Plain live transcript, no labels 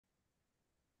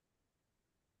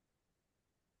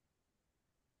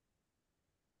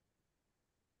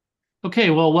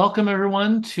Okay, well, welcome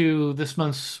everyone to this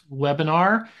month's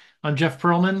webinar. I'm Jeff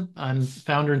Pearlman. I'm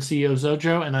founder and CEO of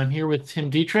Xojo, and I'm here with Tim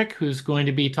Dietrich, who's going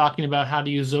to be talking about how to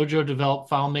use Xojo to develop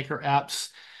FileMaker apps,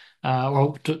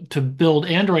 or to build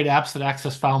Android apps that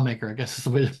access FileMaker, I guess is the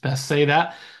way to best say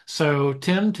that. So,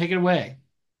 Tim, take it away.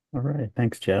 All right.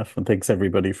 Thanks, Jeff. And thanks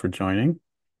everybody for joining.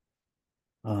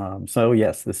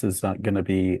 Yes, this is going to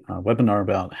be a webinar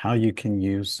about how you can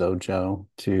use Xojo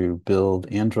to build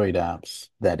Android apps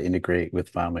that integrate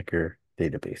with FileMaker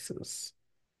databases.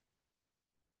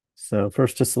 So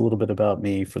first, just a little bit about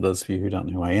me for those of you who don't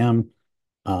know who I am.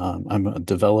 I'm a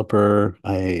developer.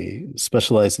 I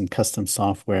specialize in custom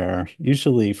software,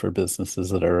 usually for businesses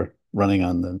that are running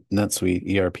on the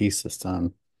NetSuite ERP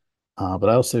system. But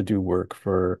I also do work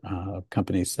for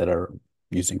companies that are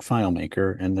using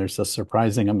FileMaker, and there's a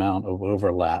surprising amount of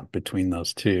overlap between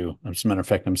those two. As a matter of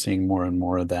fact, I'm seeing more and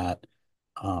more of that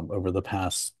over the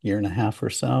past year and a half or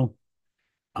so.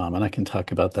 And I can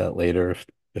talk about that later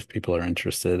if people are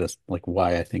interested, as like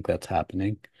why I think that's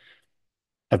happening.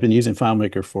 I've been using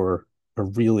FileMaker for a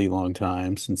really long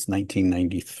time, since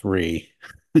 1993,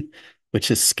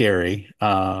 which is scary.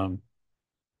 And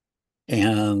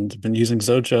been using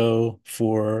Xojo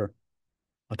for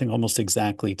I think almost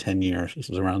exactly 10 years. This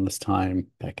was around this time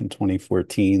back in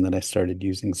 2014 that I started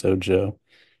using Xojo.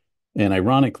 And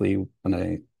ironically, when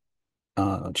I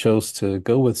chose to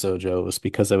go with Xojo, it was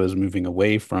because I was moving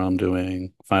away from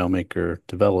doing FileMaker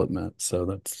development. So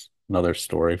that's another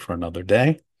story for another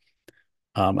day.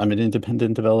 I'm an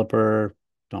independent developer,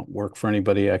 don't work for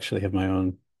anybody. I actually have my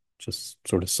own just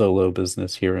sort of solo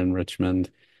business here in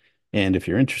Richmond. And if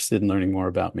you're interested in learning more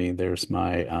about me, there's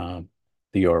my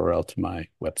the URL to my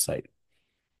website.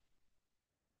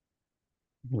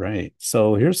 Right.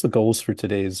 So here's the goals for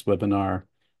today's webinar.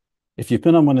 If you've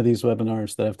been on one of these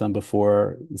webinars that I've done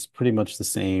before, it's pretty much the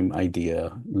same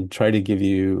idea. I'll try to give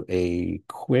you a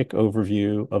quick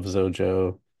overview of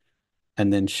Xojo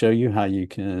and then show you how you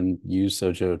can use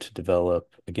Xojo to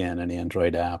develop, again, an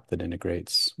Android app that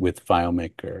integrates with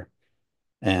FileMaker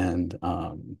and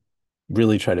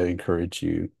really try to encourage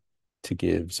you to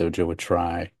give Xojo a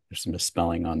try. There's some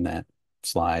misspelling on that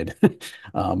slide.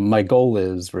 My goal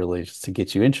is really just to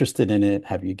get you interested in it,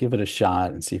 have you give it a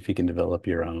shot and see if you can develop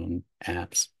your own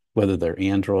apps, whether they're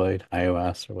Android,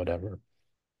 iOS, or whatever.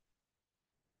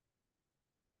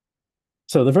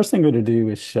 So the first thing I'm going to do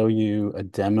is show you a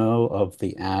demo of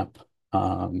the app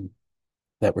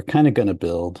that we're kind of going to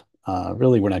build.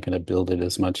 Really, we're not going to build it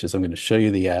as much as I'm going to show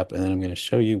you the app, and then I'm going to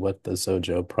show you what the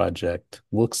Xojo project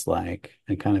looks like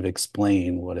and kind of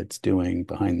explain what it's doing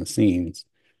behind the scenes.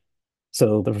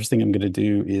 So the first thing I'm going to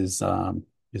do is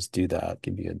do that,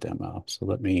 give you a demo. So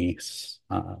let me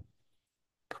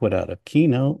quit out of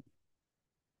Keynote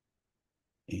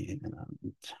and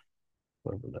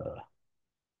go over to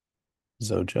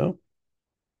Xojo.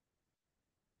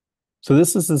 So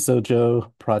this is the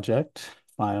Xojo project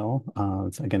file.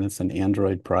 Again, it's an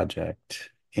Android project.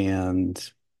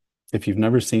 And if you've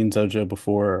never seen Xojo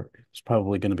before, it's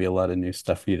probably going to be a lot of new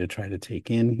stuff for you to try to take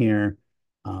in here.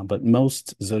 But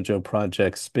most Xojo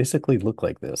projects basically look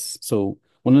like this. So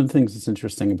one of the things that's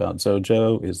interesting about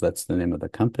Xojo is that's the name of the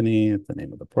company, it's the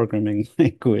name of the programming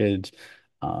language.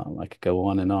 I could go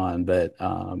on, but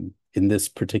in this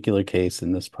particular case,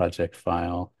 in this project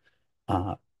file,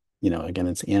 uh, again,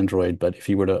 it's Android, but if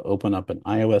you were to open up an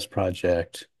iOS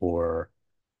project or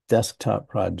desktop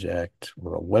project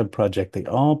or a web project, they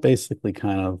all basically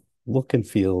kind of look and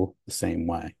feel the same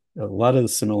way. A lot of the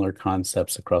similar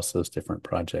concepts across those different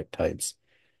project types.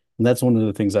 And that's one of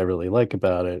the things I really like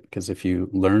about it, because if you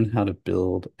learn how to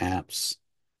build apps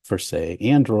for, say,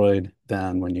 Android,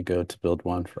 then when you go to build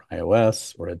one for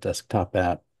iOS or a desktop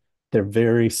app, they're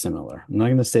very similar. I'm not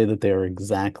going to say that they are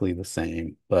exactly the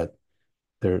same, but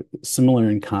they're similar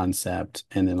in concept,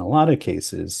 and in a lot of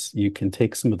cases, you can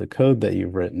take some of the code that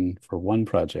you've written for one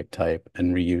project type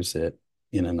and reuse it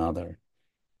in another.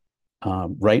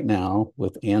 Right now,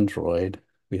 with Android,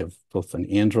 we have both an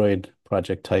Android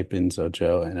project type in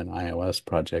Xojo and an iOS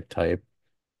project type.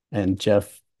 And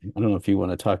Jeff, I don't know if you want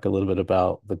to talk a little bit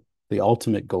about the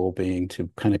ultimate goal being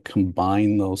to kind of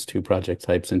combine those two project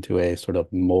types into a sort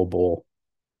of mobile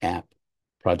app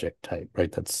project type,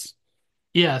 right?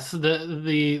 Yes,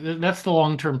 that's the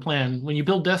long-term plan. When you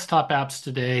build desktop apps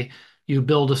today, you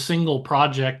build a single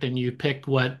project and you pick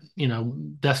what,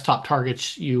 desktop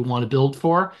targets you want to build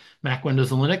for, Mac,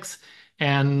 Windows, and Linux.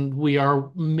 And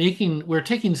we're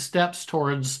taking steps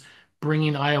towards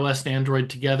bringing iOS and Android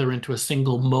together into a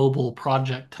single mobile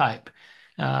project type.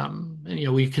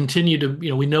 We continue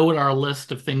to, we know what our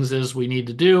list of things is we need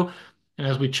to do. And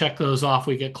as we check those off,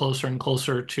 we get closer and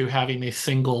closer to having a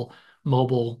single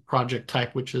mobile project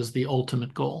type, which is the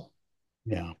ultimate goal.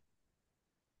 Yeah.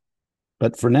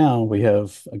 But for now, we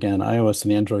have, again, iOS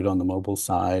and Android on the mobile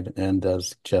side. And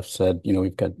as Jeff said,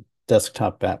 we've got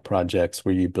desktop app projects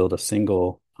where you build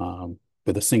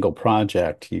with a single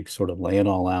project, you sort of lay it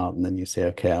all out and then you say,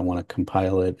 okay, I want to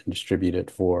compile it and distribute it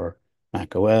for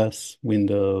Mac OS,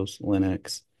 Windows,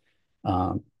 Linux.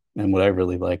 Um, and what I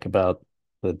really like about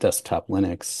the desktop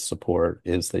Linux support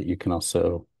is that you can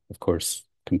also, of course,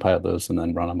 compile those and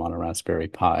then run them on a Raspberry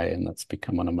Pi. And that's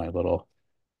become one of my little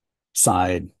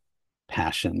side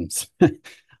passions.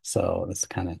 So it's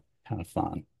kind of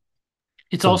fun.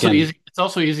 It's So also again, easy. It's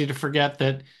also easy to forget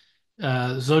that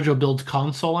Xojo builds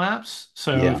console apps.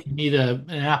 So yeah, if you need an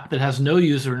app that has no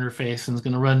user interface and is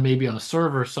going to run maybe on a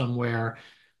server somewhere,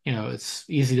 it's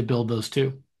easy to build those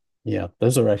too. yeah,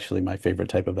 those are actually my favorite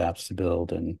type of apps to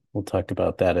build, and we'll talk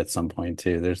about that at some point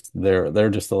too. They're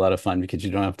just a lot of fun because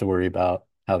you don't have to worry about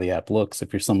how the app looks.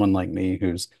 If you're someone like me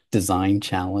who's design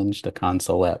challenged, a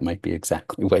console app might be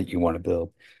exactly what you want to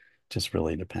build. Just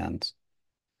really depends.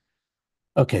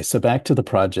 Okay, so back to the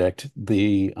project.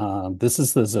 This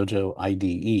is the Xojo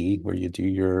IDE where you do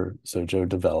your Xojo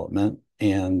development.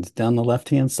 And down the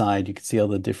left-hand side, you can see all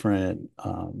the different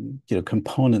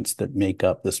components that make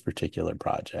up this particular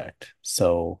project.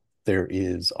 So there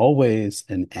is always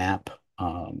an app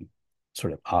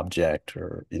sort of object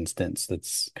or instance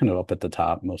that's kind of up at the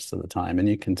top most of the time. And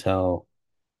you can tell,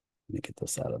 let me get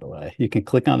this out of the way. You can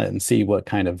click on it and see what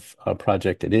kind of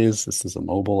project it is. This is a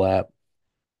mobile app.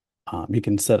 You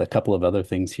can set a couple of other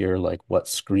things here, like what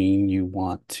screen you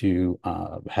want to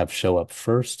have show up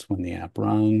first when the app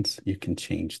runs. You can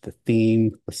change the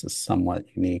theme. This is somewhat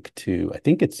unique to, I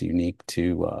think it's unique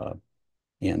to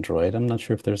Android. I'm not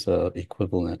sure if there's a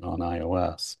equivalent on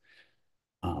iOS,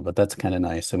 but that's kind of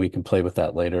nice. And we can play with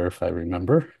that later if I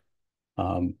remember.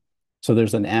 Um, so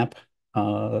there's an app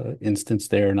instance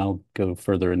there, and I'll go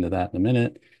further into that in a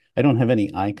minute. I don't have any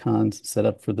icons set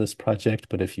up for this project,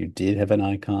 but if you did have an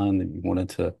icon that you wanted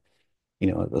to,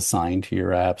 assign to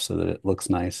your app so that it looks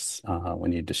nice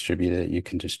when you distribute it, you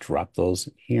can just drop those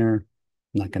here.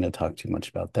 I'm not going to talk too much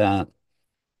about that.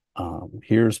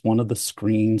 Here's one of the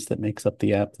screens that makes up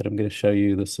the app that I'm going to show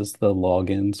you. This is the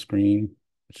login screen,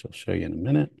 which I'll show you in a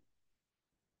minute.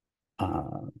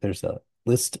 There's a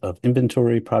list of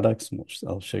inventory products, which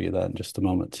I'll show you that in just a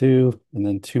moment too. And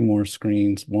then two more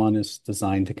screens. One is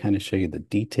designed to kind of show you the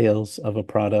details of a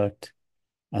product.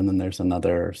 And then there's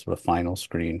another sort of final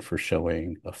screen for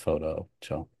showing a photo,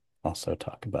 which I'll also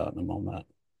talk about in a moment.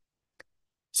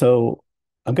 So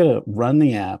I'm going to run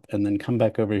the app and then come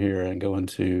back over here and go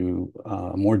into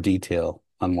more detail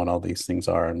on what all these things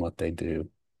are and what they do.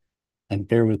 And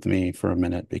bear with me for a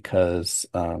minute because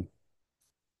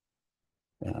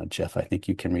Jeff, I think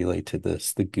you can relate to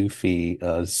this. The goofy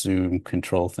zoom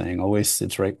control thing always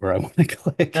sits right where I want to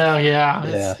click. Oh yeah,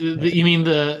 Yeah. you mean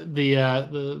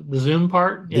the Zoom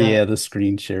part? Yeah, The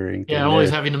screen sharing yeah. thing I'm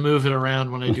always there. having to move it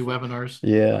around when I do webinars.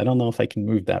 Yeah, I don't know if I can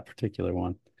move that particular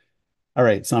one. All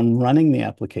right, so I'm running the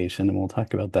application and we'll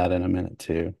talk about that in a minute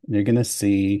too. You're going to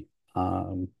see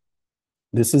um,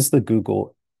 this is the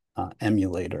Google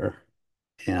emulator,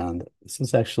 and this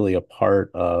is actually a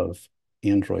part of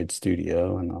Android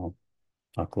Studio, and I'll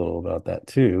talk a little about that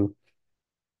too.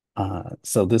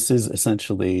 So this is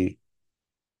essentially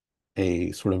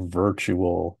a sort of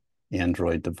virtual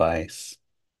Android device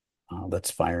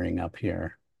that's firing up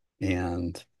here.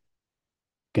 And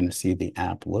going to see the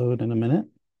app load in a minute.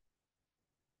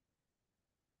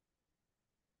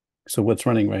 So what's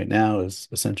running right now is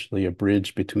essentially a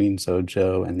bridge between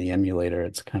Xojo and the emulator.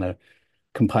 It's kind of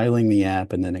compiling the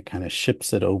app and then it kind of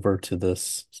ships it over to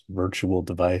this virtual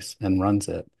device and runs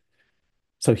it.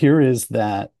 So here is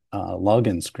that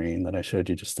login screen that I showed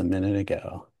you just a minute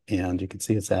ago. And you can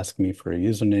see it's asking me for a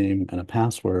username and a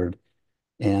password.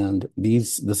 And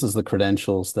this is the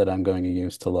credentials that I'm going to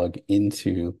use to log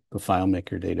into the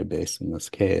FileMaker database in this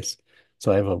case.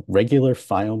 So I have a regular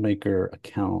FileMaker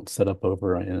account set up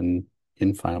over in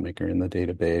FileMaker in the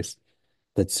database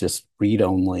that's just read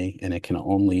only, and it can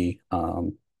only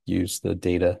use the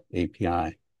data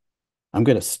API. I'm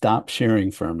going to stop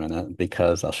sharing for a minute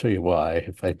because I'll show you why.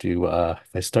 If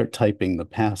I start typing the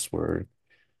password,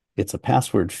 it's a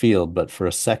password field, but for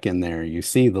a second there, you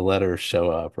see the letters show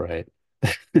up, right?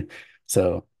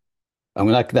 So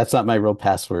that's not my real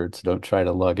password. So don't try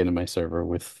to log into my server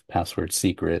with password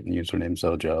secret and username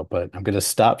Xojo, but I'm going to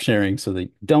stop sharing so that you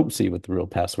don't see what the real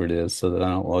password is so that I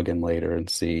don't log in later and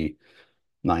see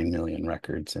 9 million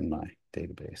records in my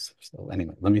database. So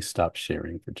anyway, let me stop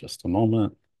sharing for just a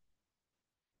moment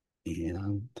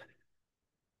and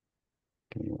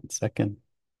give me one second.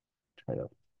 Try to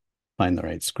find the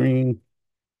right screen.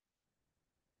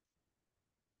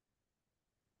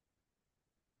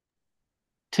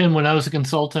 Tim, when I was a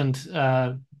consultant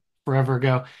forever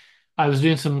ago, I was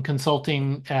doing some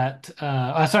consulting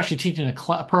I was actually teaching a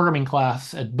programming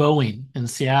class at Boeing in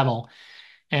Seattle,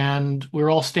 and we were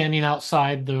all standing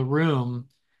outside the room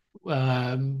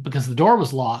because the door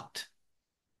was locked,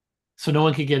 so no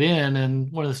one could get in.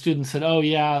 And one of the students said, "Oh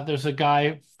yeah, there's a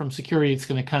guy from security that's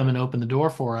going to come and open the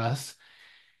door for us."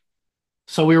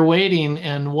 So we were waiting,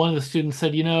 and one of the students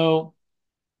said,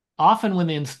 often when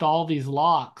they install these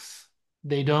locks,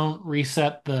 they don't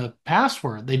reset the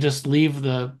password. They just leave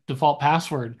the default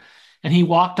password." And he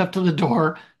walked up to the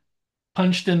door,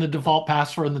 punched in the default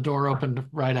password, and the door opened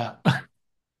right up.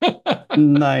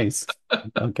 Nice.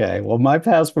 Okay. Well, my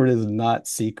password is not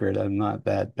secret. I'm not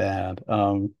that bad.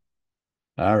 All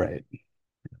right.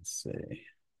 Let's see.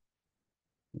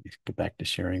 Let me go back to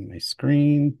sharing my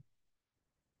screen.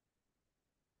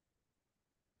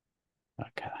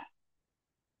 Okay.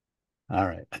 All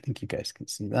right. I think you guys can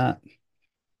see that.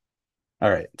 All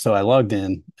right, so I logged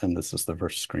in, and this is the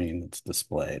first screen that's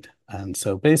displayed. And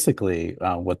so basically,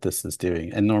 what this is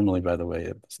doing, and normally, by the way,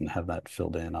 it doesn't have that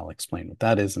filled in. I'll explain what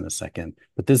that is in a second.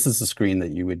 But this is the screen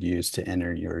that you would use to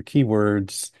enter your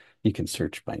keywords. You can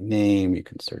search by name, you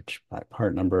can search by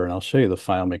part number, and I'll show you the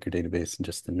FileMaker database in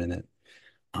just a minute.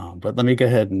 But let me go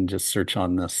ahead and just search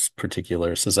on this particular.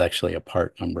 This is actually a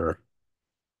part number,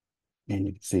 and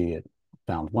you can see it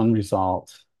found one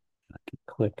result. I can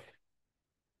click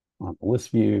on the list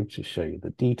view to show you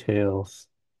the details.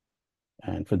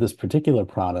 And for this particular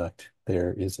product,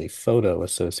 there is a photo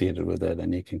associated with it,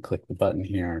 and you can click the button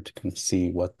here to kind of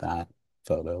see what that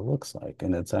photo looks like.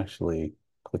 And it's actually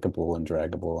clickable and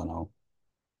draggable, and I'll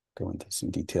go into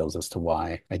some details as to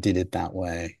why I did it that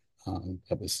way.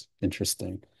 That was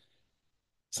interesting.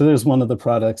 So there's one of the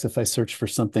products. If I search for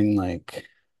something like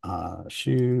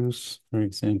shoes, for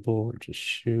example, or just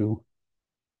shoe,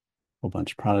 a whole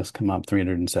bunch of products come up,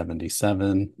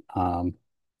 377.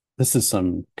 This is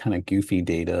some kind of goofy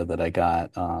data that I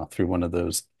got through one of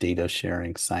those data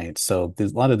sharing sites. So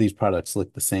there's a lot of these products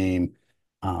look the same.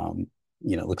 Um,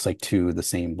 it looks like two of the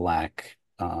same black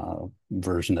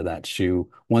version of that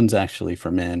shoe. One's actually for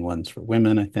men, one's for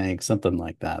women, I think, something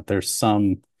like that. There's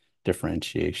some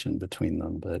differentiation between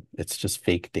them, but it's just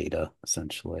fake data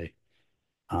essentially.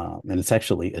 And it's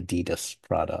actually Adidas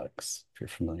products, if you're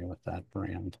familiar with that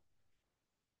brand.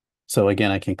 So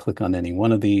again, I can click on any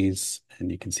one of these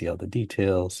and you can see all the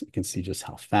details. You can see just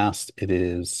how fast it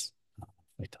is.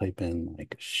 I type in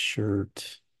like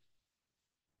shirt,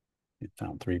 it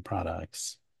found three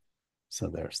products. So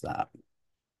there's that.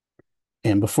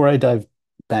 And before I dive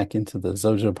back into the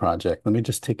Xojo project, let me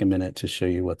just take a minute to show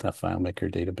you what that FileMaker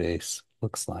database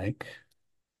looks like.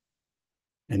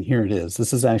 And here it is.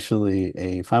 This is actually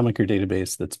a FileMaker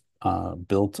database that's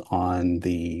built on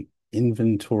the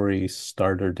inventory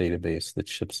starter database that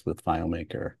ships with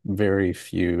FileMaker. Very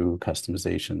few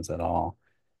customizations at all.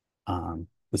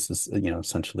 This is,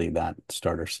 essentially that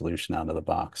starter solution out of the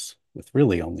box with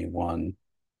really only one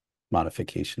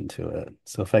modification to it.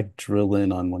 So if I drill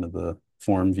in on one of the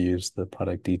form views, the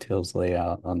product details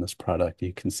layout on this product,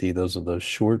 you can see those are those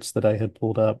shorts that I had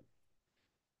pulled up.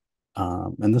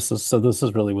 And this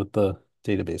is really what the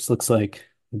database looks like.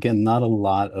 Again, not a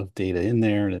lot of data in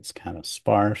there, and it's kind of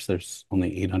sparse. There's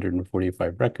only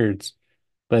 845 records,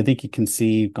 but I think you can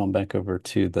see going back over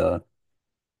to the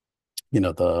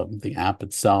app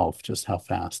itself, just how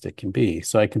fast it can be.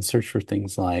 So I can search for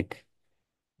things like,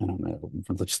 I don't know,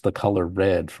 for just the color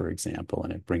red, for example,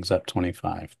 and it brings up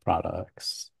 25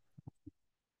 products.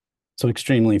 So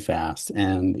extremely fast.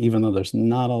 And even though there's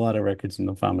not a lot of records in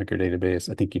the FileMaker database,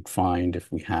 I think you'd find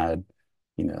if we had,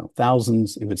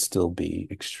 thousands, it would still be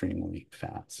extremely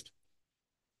fast.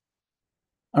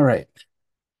 All right.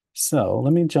 So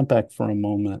let me jump back for a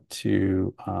moment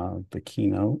to the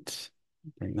keynote.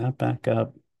 Bring that back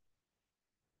up.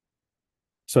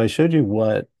 So I showed you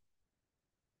what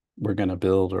we're going to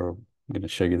build, or I'm going to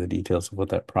show you the details of what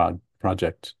that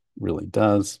project really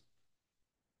does.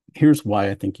 Here's why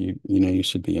I think you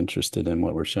should be interested in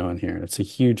what we're showing here. It's a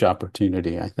huge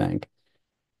opportunity, I think.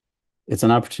 It's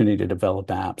an opportunity to develop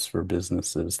apps for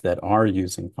businesses that are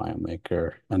using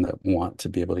FileMaker and that want to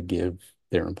be able to give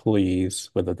their employees,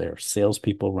 whether they're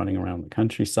salespeople running around the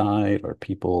countryside or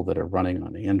people that are running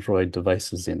on Android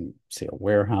devices in, say, a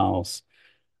warehouse,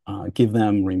 give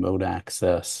them remote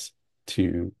access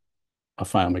to a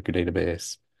FileMaker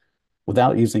database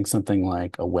without using something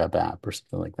like a web app or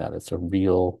something like that. It's a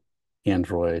real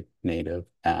Android native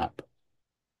app.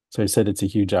 So I said it's a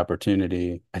huge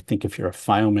opportunity. I think if you're a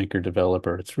FileMaker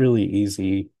developer, it's really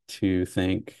easy to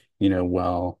think,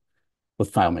 well,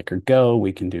 with FileMaker Go,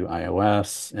 we can do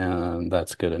iOS, and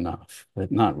that's good enough.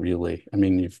 But not really. I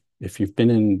mean, if you've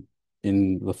been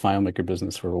in the FileMaker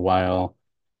business for a while,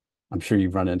 I'm sure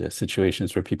you've run into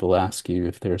situations where people ask you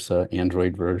if there's an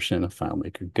Android version of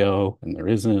FileMaker Go, and there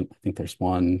isn't. I think there's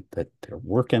one that they're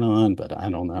working on, but I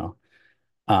don't know.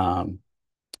 Um,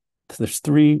 there's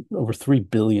over 3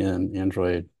 billion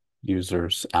Android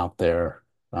users out there.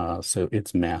 So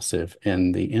it's massive,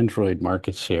 and the Android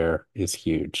market share is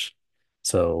huge.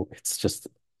 So it's just,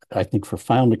 I think for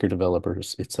FileMaker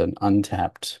developers, it's an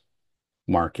untapped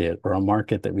market or a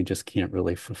market that we just can't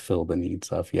really fulfill the needs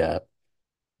of yet.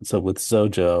 So with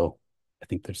Xojo, I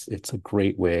think it's a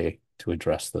great way to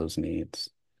address those needs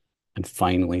and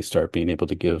finally start being able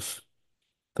to give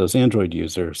those Android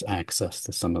users access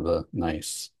to some of the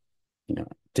nice,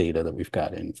 data that we've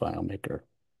got in FileMaker.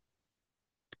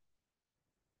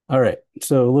 All right,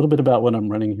 so a little bit about what I'm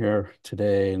running here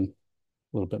today and a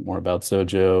little bit more about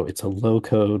Xojo. It's a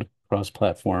low-code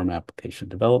cross-platform application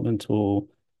development tool.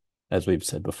 As we've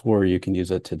said before, you can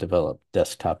use it to develop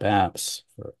desktop apps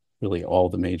for really all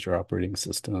the major operating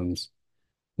systems,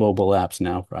 mobile apps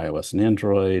now for iOS and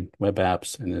Android, web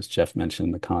apps, and as Jeff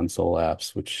mentioned, the console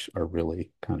apps, which are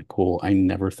really kind of cool. I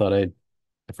never thought I'd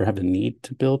ever have the need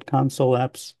to build console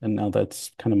apps, and now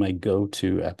that's kind of my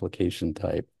go-to application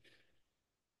type.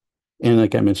 And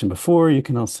like I mentioned before, you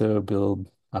can also build,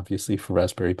 obviously, for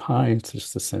Raspberry Pi. It's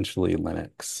just essentially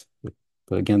Linux.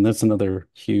 But again, that's another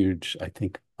huge, I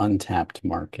think, untapped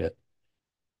market.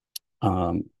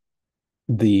 Um,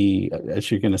 as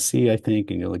you're going to see, I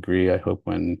think, and you'll agree, I hope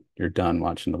when you're done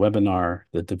watching the webinar,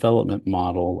 the development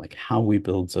model, like how we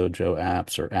build Xojo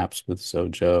apps or apps with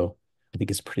Xojo, I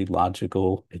think is pretty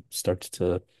logical. It starts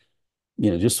to,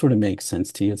 just sort of make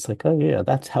sense to you. It's like, oh yeah,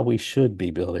 that's how we should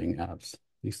be building apps, at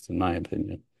least in my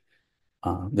opinion.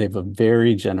 They have a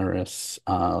very generous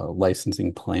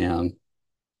licensing plan,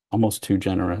 almost too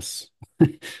generous.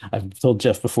 I've told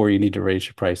Jeff before you need to raise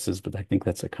your prices, but I think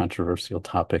that's a controversial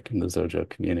topic in the Xojo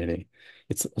community.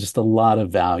 It's just a lot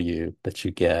of value that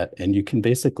you get, and you can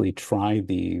basically try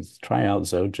out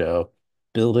Xojo,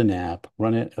 build an app,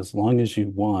 run it as long as you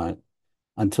want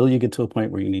until you get to a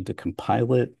point where you need to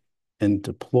compile it and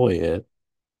deploy it.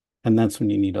 And that's when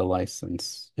you need a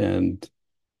license. And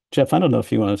Jeff, I don't know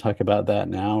if you want to talk about that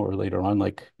now or later on,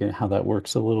 like how that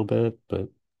works a little bit, but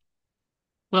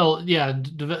Well, yeah,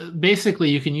 basically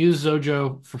you can use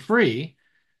Xojo for free.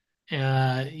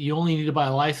 You only need to buy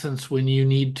a license when you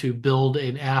need to build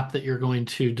an app that you're going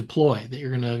to deploy, that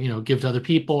you're going to, give to other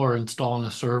people or install on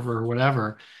a server or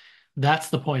whatever. That's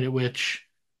the point at which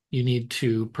you need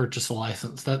to purchase a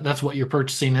license. That's what you're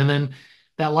purchasing. And then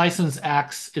that license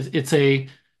it's a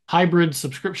hybrid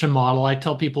subscription model. I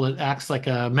tell people it acts like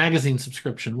a magazine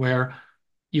subscription where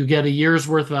you get a year's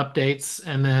worth of updates,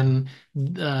 and then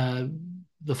uh,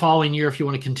 the following year, if you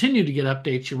want to continue to get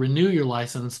updates, you renew your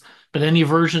license, but any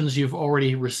versions you've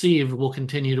already received will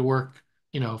continue to work,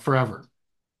 forever.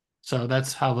 So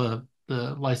that's how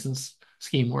the license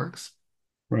scheme works.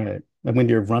 right. And when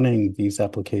you're running these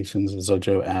applications, a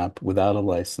Xojo app without a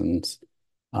license,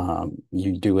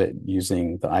 you do it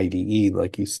using the IDE,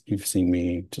 like you've seen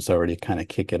me just already kind of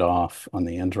kick it off on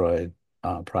the Android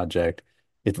project.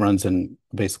 It runs in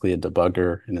basically a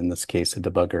debugger, and in this case, a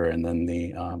debugger, and then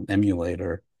the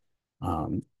emulator.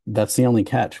 That's the only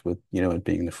catch with, it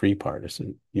being the free part is,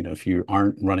 if you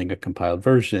aren't running a compiled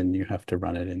version, you have to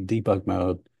run it in debug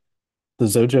mode. The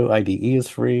Xojo IDE is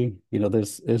free.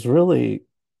 There's really,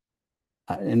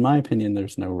 in my opinion,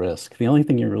 there's no risk. The only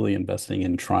thing you're really investing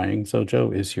in trying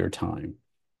Xojo is your time,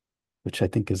 which I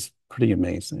think is pretty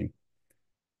amazing.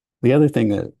 The other thing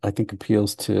that I think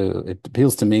appeals to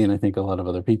me, and I think a lot of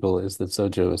other people, is that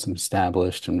Xojo is an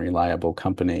established and reliable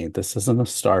company. This isn't a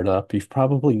startup. You've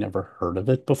probably never heard of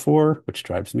it before, which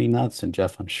drives me nuts. And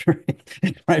Jeff, I'm sure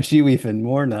it drives you even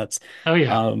more nuts. Oh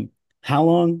yeah. Um, how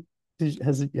long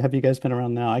have you guys been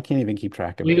around now? I can't even keep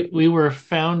track of We it. we were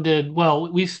founded,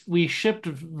 well, we shipped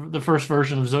the first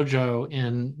version of Xojo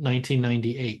in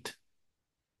 1998.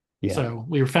 Yeah. So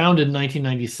we were founded in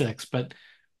 1996, but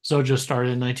Xojo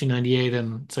started in 1998.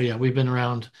 And so, yeah, we've been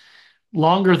around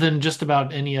longer than just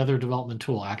about any other development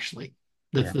tool, actually,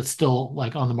 Yeah. that's still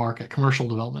like on the market, commercial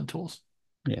development tools.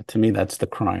 Yeah, to me, that's the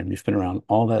crime. You've been around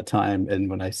all that time, and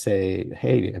when I say,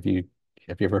 "Hey, have you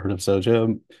ever heard of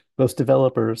Xojo?" Most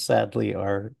developers, sadly,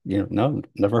 are, no,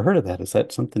 never heard of that. Is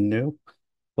that something new?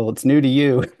 Well, it's new to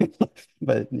you,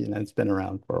 but it's been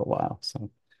around for a while. So,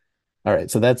 all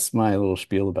right, so that's my little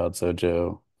spiel about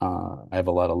Xojo. I have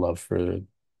a lot of love for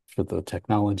the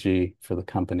technology, for the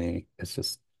company. It's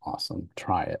just awesome.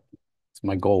 Try it. It's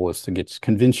My goal is to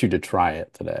convince you to try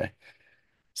it today.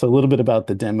 So a little bit about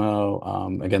the demo.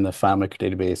 Again, the FileMaker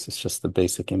database is just the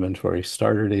basic inventory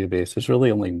starter database. There's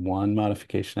really only one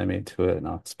modification I made to it, and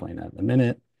I'll explain that in a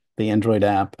minute. The Android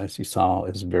app, as you saw,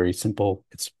 is very simple.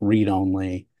 It's read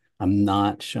only. I'm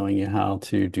not showing you how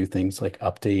to do things like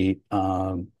update,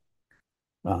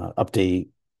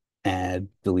 add,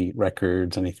 delete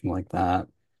records, anything like that.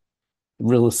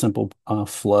 Real simple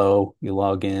flow. You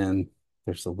log in.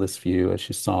 There's a list view. As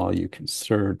you saw, you can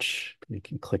search. You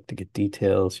can click to get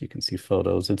details. You can see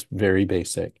photos. It's very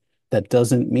basic. That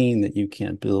doesn't mean that you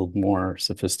can't build more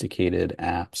sophisticated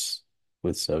apps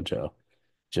with Xojo.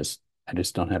 I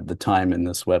just don't have the time in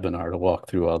this webinar to walk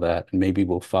through all that. And maybe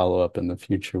we'll follow up in the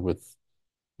future with,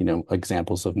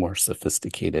 examples of more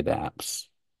sophisticated apps.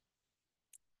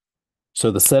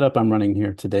 So the setup I'm running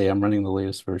here today, I'm running the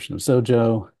latest version of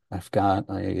Xojo. I've got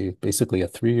basically a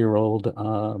 3-year-old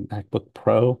MacBook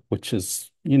Pro, which is,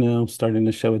 starting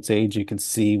to show its age. You can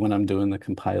see when I'm doing the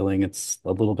compiling, it's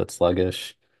a little bit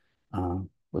sluggish. Uh,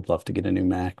 would love to get a new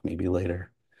Mac maybe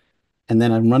later. And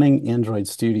then I'm running Android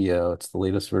Studio. It's the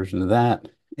latest version of that.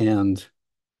 And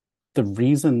the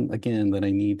reason, again, that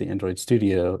I need the Android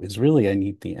Studio is really I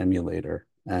need the emulator.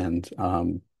 And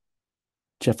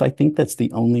Jeff, I think that's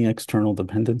the only external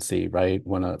dependency, right?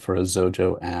 For a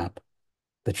Xojo app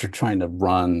that you're trying to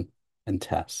run and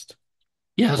test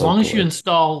Yeah, as long as you locally.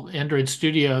 install Android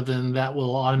Studio, then that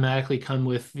will automatically come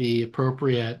with the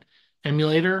appropriate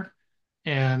emulator.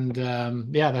 And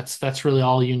yeah, that's really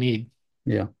all you need.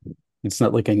 Yeah. It's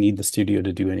not like I need the studio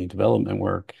to do any development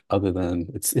work other than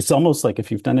it's almost like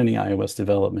if you've done any iOS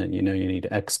development, you need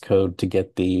Xcode to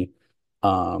get the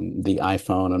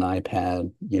iPhone and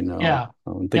iPad, Yeah.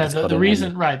 I think Yeah, it's the called an reason,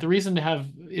 emulator. right, the reason to have,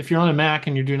 if you're on a Mac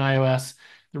and you're doing iOS,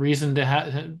 the reason to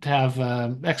have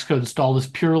Xcode installed is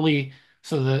purely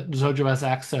so that Xojo has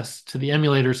access to the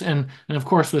emulators. And of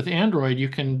course, with Android, you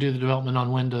can do the development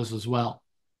on Windows as well.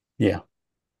 Yeah.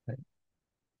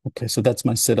 Okay, so that's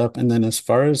my setup. And then as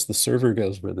far as the server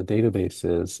goes, where the database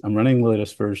is, I'm running the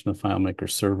latest version of FileMaker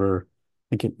Server. I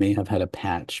think it may have had a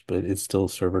patch, but it's still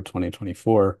Server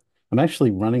 2024. I'm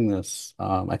actually running this.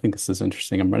 I think this is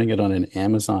interesting. I'm running it on an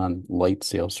Amazon light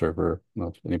sale server. I don't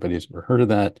know if anybody's ever heard of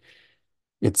that.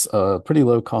 It's a pretty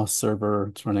low cost server.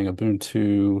 It's running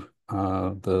Ubuntu,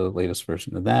 the latest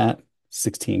version of that,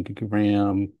 16 gig of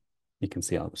RAM. You can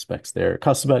see all the specs there. It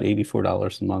costs about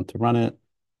 $84 a month to run it.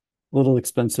 A little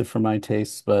expensive for my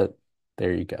tastes, but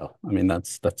there you go. I mean,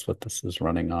 that's what this is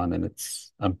running on, and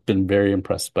I've been very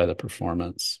impressed by the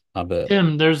performance of it.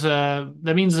 Tim,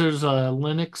 that means there's a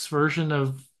Linux version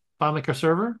of FileMaker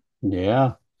Server?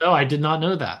 Yeah, Oh, I did not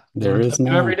know that. there Learn is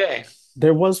something new every now. day.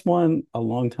 There was one a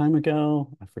long time ago.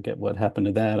 I forget what happened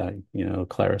to that.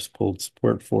 Claris pulled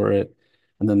support for it,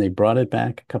 and then they brought it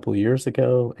back a couple of years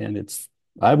ago, and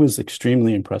I was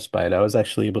extremely impressed by it. I was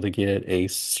actually able to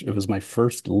it was my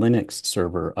first Linux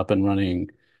server up and running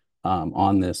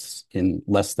on this in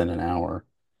less than an hour,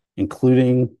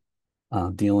 including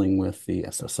dealing with the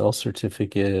SSL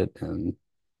certificate. And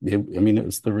I mean, it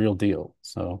was the real deal.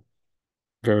 So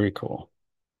very cool.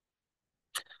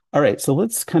 All right, so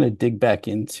let's kind of dig back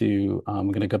into, I'm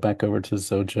going to go back over to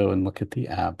Xojo and look at the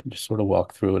app and just sort of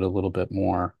walk through it a little bit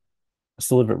more. I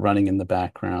still have it running in the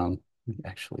background. Let me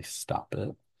actually stop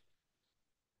it.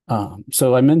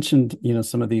 So I mentioned,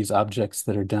 some of these objects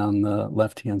that are down the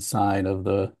left-hand side of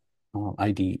the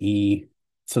IDE.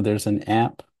 So there's an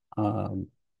app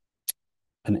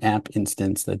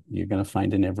instance that you're going to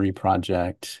find in every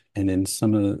project. And in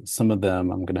some of them,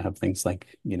 I'm going to have things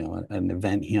like, an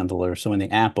event handler. So when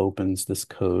the app opens, this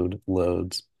code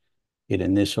loads. It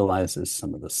initializes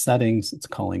some of the settings. It's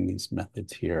calling these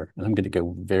methods here. And I'm going to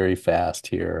go very fast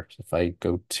here. So if I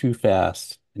go too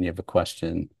fast and you have a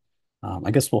question,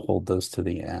 I guess we'll hold those to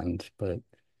the end. But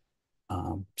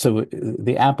so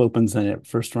the app opens and it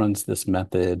first runs this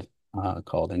method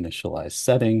called initialize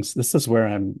settings. This is where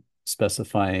I'm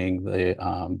specifying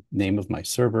the name of my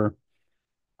server.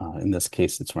 In this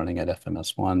case, it's running at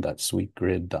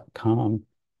fms1.sweetgrid.com,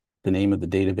 the name of the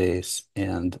database,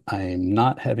 and I'm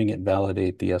not having it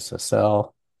validate the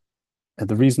SSL. And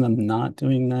the reason I'm not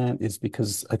doing that is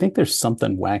because I think there's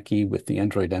something wacky with the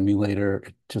Android emulator.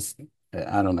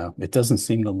 I don't know. It doesn't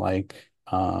seem to like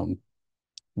the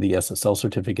SSL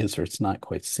certificates, or it's not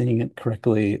quite seeing it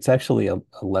correctly. It's actually a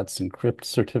Let's Encrypt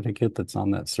certificate that's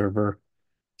on that server.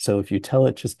 So if you tell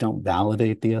it just don't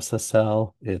validate the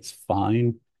SSL, it's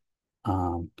fine.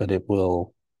 But it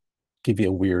will give you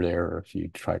a weird error if you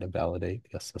try to validate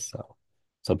the SSL.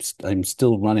 So I'm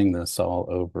still running this all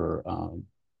over,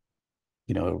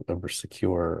 over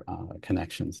secure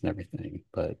connections and everything,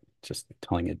 but just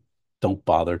telling it don't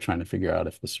bother trying to figure out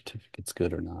if the certificate's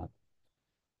good or not.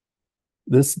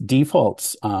 This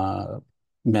defaults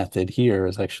method here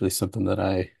is actually something that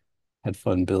I had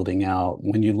fun building out.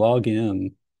 When you log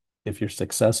in, if you're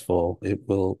successful, it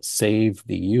will save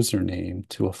the username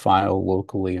to a file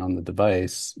locally on the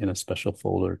device in a special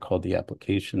folder called the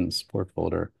application support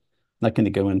folder. I'm not going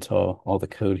to go into all the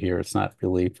code here. It's not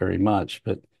really very much,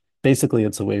 but basically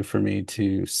it's a way for me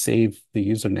to save the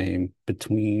username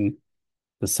between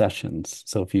the sessions.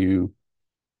 So if you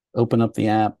open up the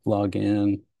app, log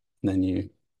in, and then you,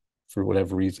 for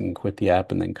whatever reason, quit the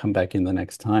app and then come back in the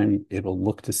next time, it'll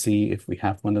look to see if we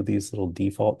have one of these little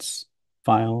defaults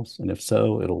files. And if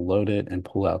so, it'll load it and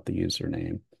pull out the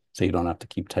username. So you don't have to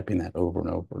keep typing that over and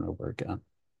over and over again.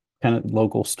 Kind of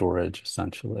local storage,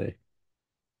 essentially.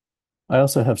 I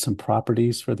also have some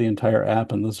properties for the entire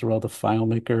app, and those are all the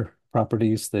FileMaker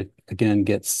properties that, again,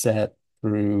 get set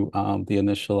through the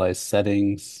initialized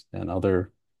settings and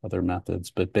other methods.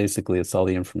 But basically, it's all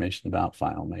the information about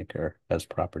FileMaker as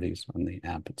properties on the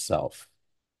app itself.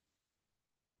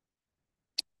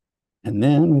 And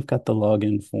then we've got the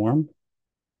login form.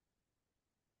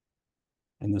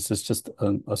 And this is just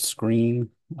a screen.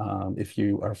 If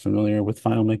you are familiar with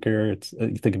FileMaker,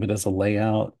 you think of it as a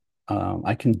layout.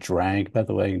 I can drag, by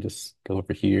the way, and just go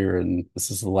over here, and this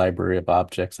is the library of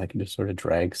objects. I can just sort of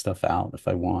drag stuff out if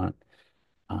I want.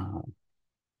 Um,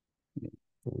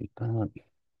 Delete that.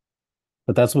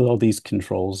 But that's what all these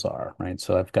controls are, right?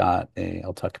 So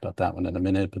I'll talk about that one in a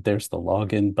minute, but there's the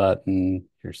login button.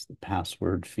 Here's the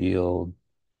password field,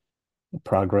 the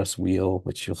progress wheel,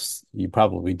 which you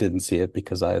probably didn't see it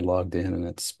because I logged in and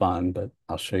it spun, but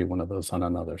I'll show you one of those on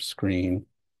another screen.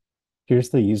 Here's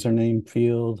the username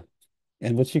field.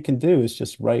 And what you can do is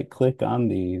just right click on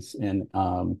these and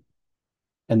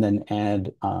then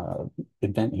add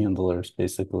event handlers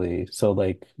basically. So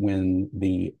like when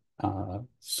the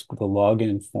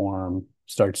login form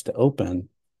starts to open,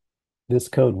 this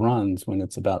code runs when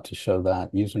it's about to show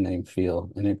that username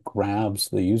field, and it grabs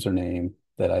the username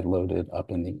that I loaded up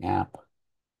in the app,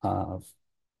 uh,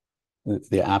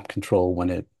 the app control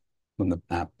when the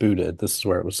app booted. This is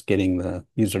where it was getting the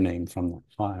username from that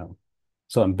file.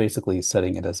 So I'm basically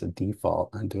setting it as a default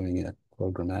and doing it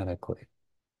programmatically.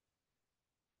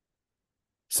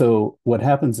 So what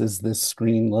happens is this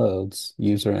screen loads,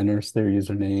 user enters their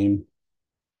username,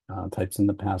 types in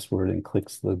the password and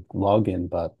clicks the login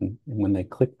button. And when they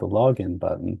click the login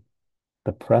button,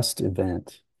 the pressed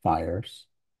event fires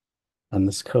and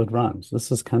this code runs. This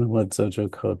is kind of what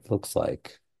Xojo code looks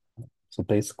like. So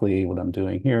basically what I'm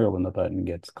doing here when the button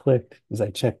gets clicked is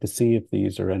I check to see if the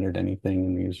user entered anything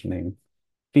in the username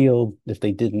field. If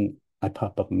they didn't, I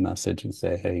pop up a message and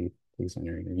say, hey, please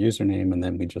enter your username, and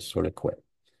then we just sort of quit.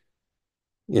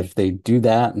 If they do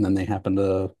that and then they happen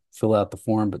to fill out the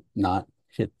form but not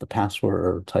hit the password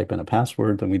or type in a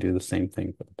password, then we do the same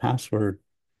thing for the password.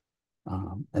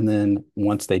 And then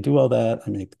once they do all that, I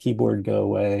make the keyboard go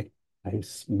away. I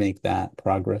make that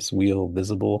progress wheel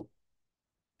visible,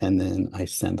 and then I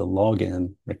send a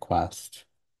login request,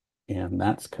 and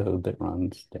that's code that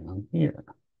runs down here.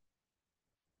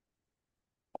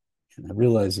 And I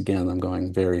realize again, I'm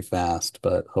going very fast,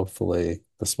 but hopefully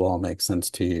this will all make sense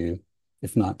to you.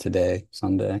 If not today,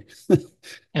 someday.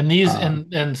 And these Uh,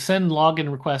 and send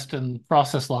login request and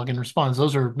process login response,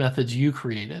 those are methods you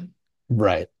created.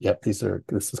 right. Yep. This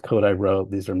is code I wrote.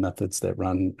 These are methods that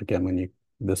run again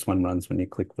this one runs when you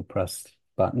click the press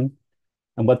button.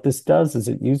 And what this does is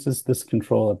it uses this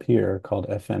control up here called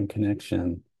FM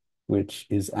connection, which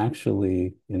is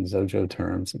actually in Xojo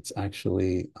terms, it's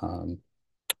actually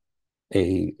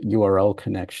a URL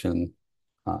connection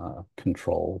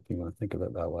control, if you want to think of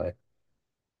it that way.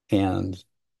 And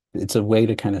it's a way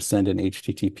to kind of send an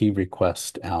HTTP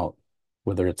request out,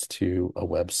 whether it's to a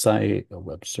website, a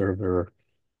web server,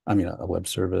 a web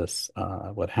service,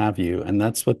 what have you. And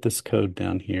that's what this code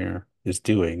down here is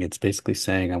doing. It's basically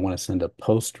saying, I want to send a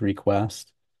post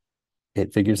request.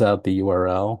 It figures out the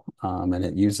URL, and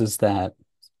it uses that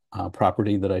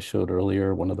property that I showed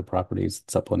earlier, one of the properties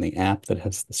that's up on the app that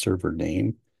has the server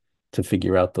name to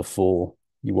figure out the full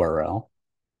URL.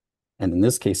 And in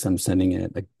this case, I'm sending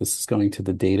it, like, this is going to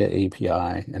the data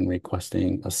API and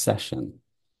requesting a session.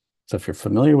 So if you're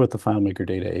familiar with the FileMaker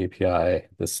data API,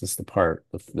 this is the part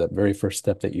of the very first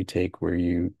step that you take where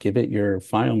you give it your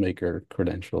FileMaker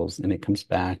credentials and it comes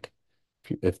back.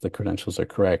 If the credentials are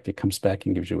correct, it comes back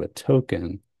and gives you a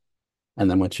token. And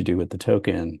then what you do with the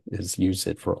token is use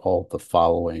it for all the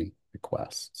following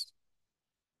requests.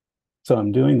 So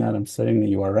I'm doing that. I'm setting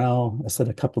the URL. I set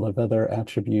a couple of other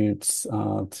attributes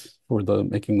for the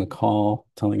making the call,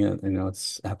 telling it,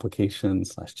 it's application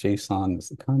slash JSON is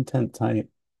the content type.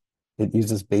 It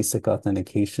uses basic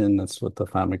authentication. That's what the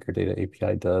FileMaker Data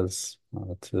API does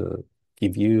to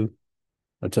give you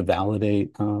or to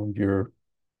validate your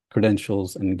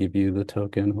credentials and give you the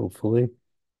token, hopefully.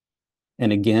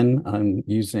 And again,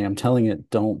 I'm telling it,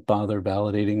 don't bother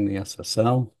validating the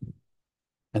SSL.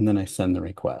 And then I send the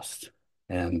request.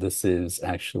 And this is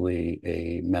actually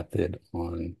a method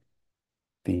on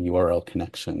the URL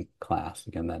connection class.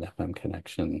 Again, that FM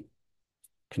connection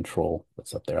control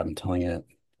that's up there. I'm telling it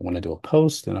I want to do a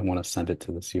post and I want to send it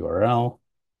to this URL.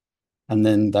 And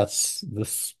then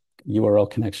this URL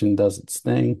connection does its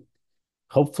thing.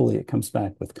 Hopefully it comes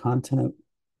back with content.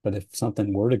 But if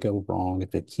something were to go wrong,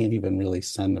 if it can't even really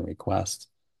send the request,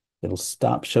 it'll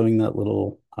stop showing that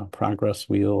little progress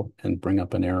wheel and bring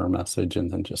up an error message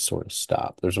and then just sort of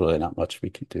stop. There's really not much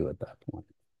we can do at that point.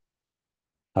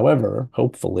 However,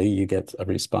 hopefully you get a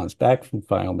response back from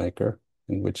FileMaker,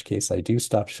 in which case I do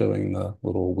stop showing the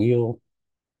little wheel.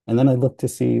 And then I look to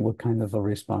see what kind of a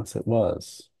response it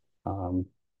was. Um,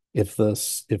 if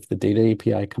the data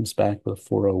API comes back with a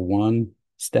 401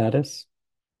 status,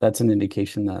 that's an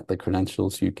indication that the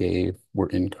credentials you gave were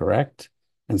incorrect.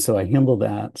 And so I handle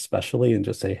that specially and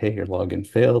just say, hey, your login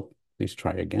failed. Please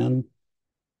try again.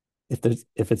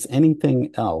 If it's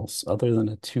anything else other than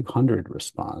a 200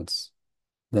 response,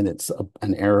 then it's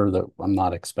an error that I'm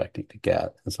not expecting to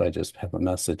get. And so I just have a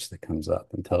message that comes up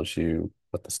and tells you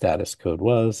what the status code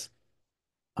was.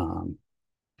 Um,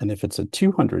 and if it's a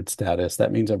 200 status,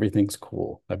 that means everything's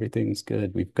cool. Everything's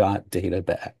good. We've got data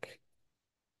back.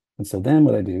 And so then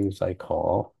what I do is I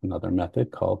call another method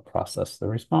called process the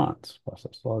response,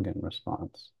 process login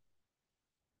response.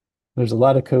 There's a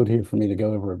lot of code here for me to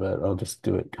go over, but I'll just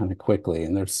do it kind of quickly.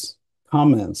 And there's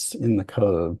comments in the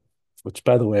code, which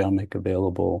by the way, I'll make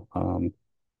available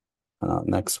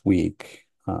next week.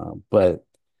 But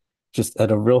just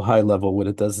at a real high level, what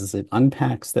it does is it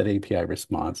unpacks that API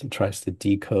response and tries to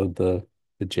decode the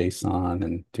JSON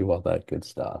and do all that good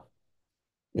stuff.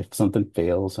 If something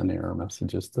fails, an error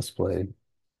message is displayed.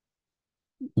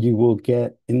 You will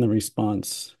get in the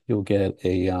response, you'll get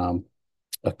a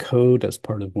code as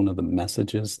part of one of the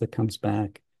messages that comes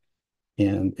back.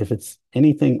 And if it's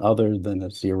anything other than a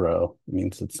zero, it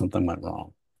means that something went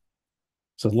wrong.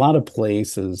 So a lot of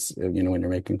places, when you're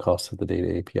making calls to the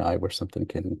data API where something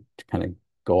can kind of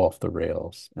go off the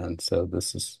rails. And so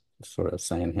this is sort of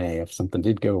saying, hey, if something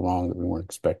did go wrong that we weren't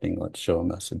expecting, let's show a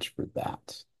message for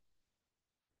that.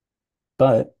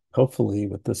 But hopefully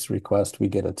with this request, we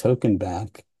get a token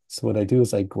back. So what I do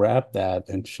is I grab that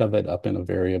and shove it up in a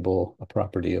variable, a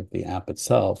property of the app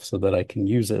itself so that I can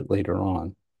use it later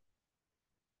on.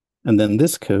 And then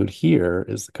this code here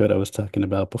is the code I was talking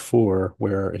about before,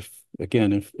 where if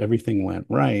everything went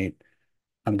right,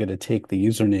 I'm going to take the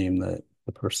username that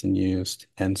the person used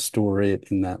and store it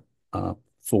in that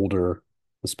folder,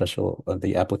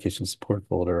 the application support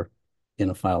folder in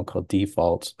a file called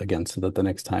defaults, again, so that the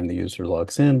next time the user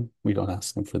logs in, we don't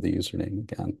ask them for the username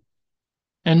again.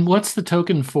 And what's the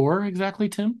token for exactly,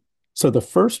 Tim? So the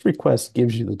first request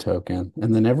gives you the token,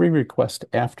 and then every request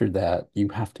after that, you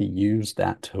have to use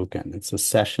that token. It's a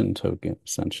session token,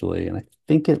 essentially, and I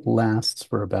think it lasts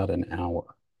for about an hour.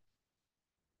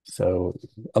 So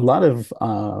a lot of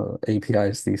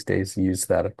APIs these days use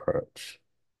that approach,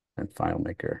 and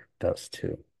FileMaker does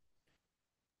too.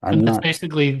 And I'm that's not,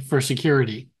 basically for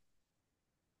security.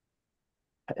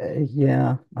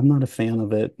 yeah, I'm not a fan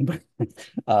of it,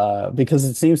 because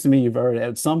it seems to me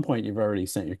at some point you've already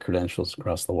sent your credentials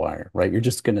across the wire, right? You're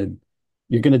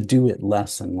gonna do it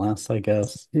less and less, I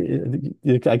guess.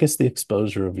 I guess the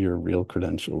exposure of your real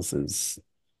credentials is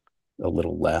a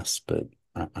little less, but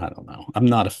I don't know. I'm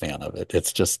not a fan of it.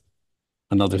 It's just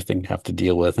another thing you have to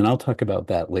deal with. And I'll talk about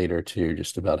that later too,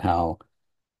 just about how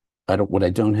what I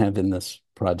don't have in this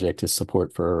project is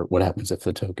support for what happens if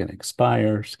the token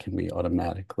expires. Can we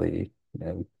automatically,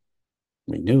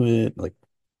 renew it? Like,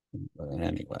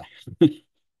 anyway.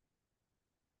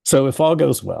 So if all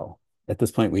goes well, at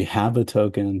this point we have a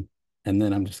token, and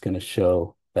then I'm just going to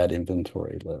show that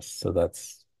inventory list. So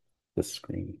that's this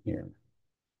screen here.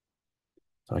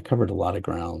 So I covered a lot of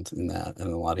ground in that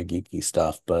and a lot of geeky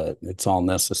stuff, but it's all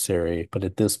necessary. But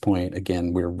at this point,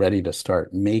 again, we're ready to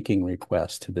start making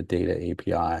requests to the data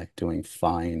API, doing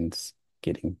finds,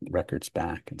 getting records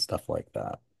back and stuff like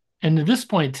that. And at this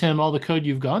point, Tim, all the code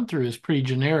you've gone through is pretty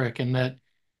generic in that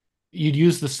you'd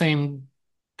use the same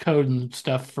code and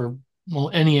stuff for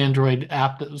any Android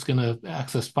app that was going to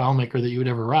access FileMaker that you would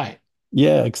ever write.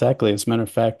 Yeah, exactly. As a matter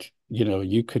of fact,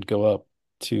 you could go up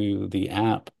to the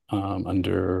app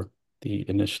under the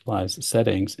initialize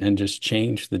settings and just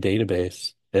change the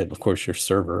database. And of course, your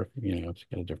server, if you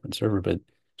got a different server, but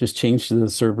just change the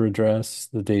server address,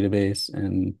 the database,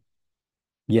 and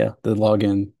yeah, the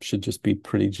login should just be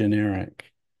pretty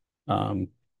generic. Um,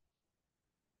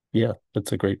 yeah,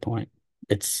 that's a great point.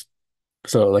 It's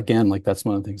so again, like that's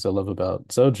one of the things I love about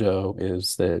Xojo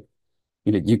is that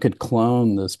you could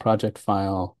clone this project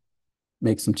file,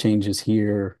 make some changes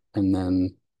here, and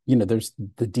then there's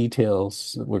the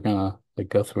details that we're gonna like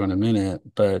go through in a minute.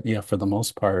 But yeah, for the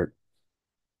most part,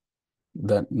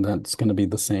 that's gonna be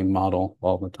the same model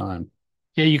all the time.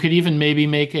 Yeah, you could even maybe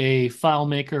make a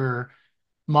FileMaker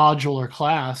module or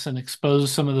class and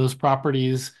expose some of those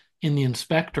properties in the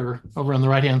inspector over on the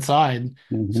right-hand side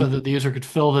so Hmm. that the user could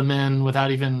fill them in without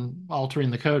even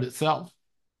altering the code itself.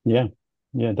 Yeah,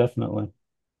 yeah, definitely.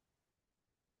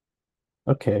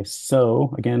 Okay,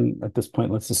 so again, at this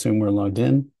point, let's assume we're logged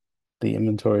in. The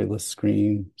inventory list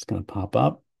screen is going to pop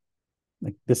up.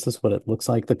 Like this is what it looks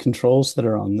like. The controls that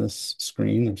are on this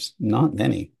screen, there's not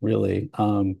many really.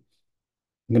 I'm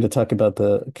going to talk about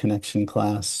the connection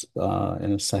class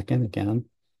in a second again.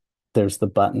 There's the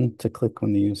button to click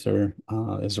when the user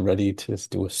is ready to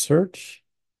do a search.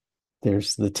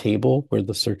 There's the table where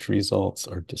the search results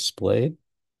are displayed.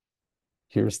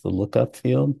 Here's the lookup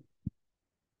field.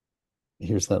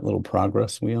 Here's that little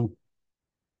progress wheel.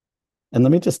 And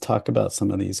let me just talk about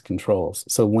some of these controls.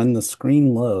 So when the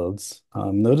screen loads,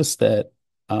 notice that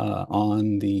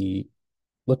on the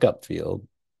lookup field,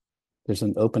 there's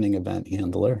an opening event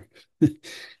handler.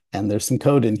 And there's some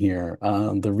code in here.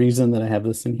 The reason that I have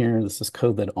this in here, this is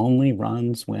code that only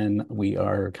runs when we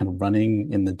are kind of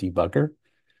running in the debugger.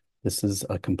 This is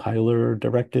a compiler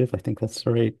directive. I think that's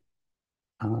the right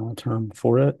term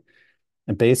for it.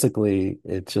 And basically,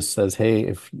 it just says, hey,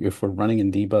 if we're running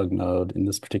in debug mode in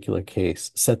this particular case,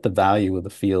 set the value of the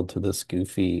field to this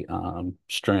goofy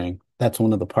string. That's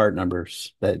one of the part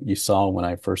numbers that you saw when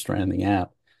I first ran the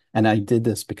app. And I did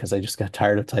this because I just got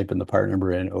tired of typing the part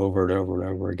number in over and over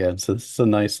and over again. So this is a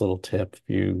nice little tip.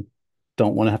 If you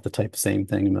don't want to have to type the same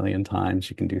thing a million times,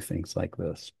 you can do things like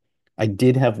this. I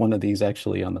did have one of these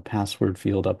actually on the password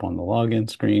field up on the login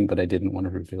screen, but I didn't want to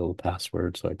reveal the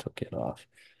password, so I took it off.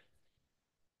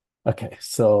 Okay,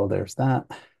 so there's that.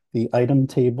 The item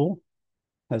table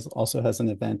also has an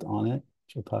event on it,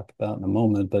 which we'll talk about in a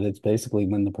moment, but it's basically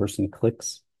when the person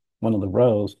clicks one of the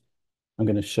rows, I'm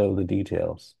going to show the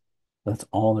details. That's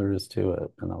all there is to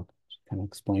it, and I'll kind of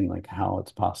explain like how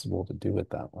it's possible to do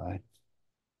it that way.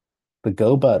 The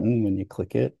go button, when you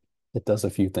click it, it does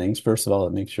a few things. First of all,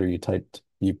 it makes sure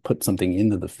you put something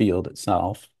into the field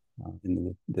itself,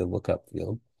 into the lookup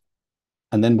field.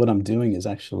 And then what I'm doing is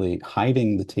actually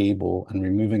hiding the table and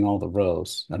removing all the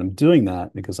rows. And I'm doing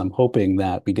that because I'm hoping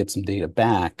that we get some data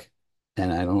back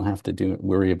and I don't have to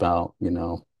worry about,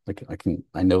 like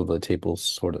I know the table's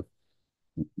sort of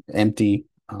empty,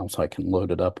 so I can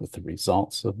load it up with the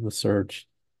results of the search.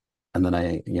 And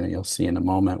then you'll see in a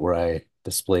moment where I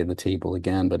display the table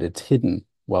again, but it's hidden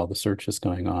while the search is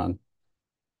going on.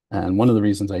 And one of the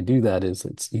reasons I do that is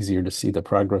it's easier to see the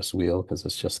progress wheel because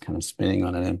it's just kind of spinning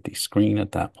on an empty screen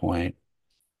at that point.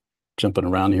 Jumping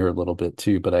around here a little bit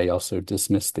too, but I also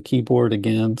dismiss the keyboard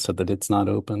again so that it's not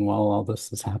open while all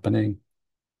this is happening.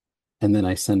 And then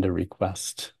I send a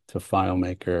request to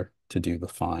FileMaker to do the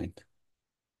find.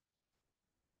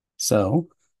 So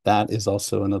that is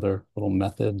also another little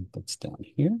method that's down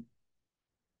here.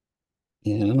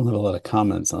 And I don't have a lot of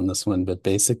comments on this one, but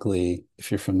basically,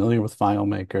 if you're familiar with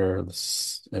FileMaker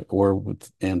or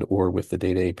with the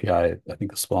data API, I think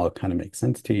this will kind of make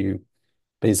sense to you.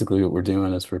 Basically, what we're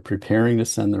doing is we're preparing to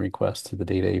send the request to the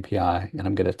data API, and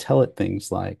I'm going to tell it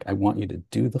things like, I want you to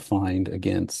do the find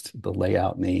against the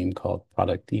layout name called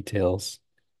product details.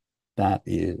 That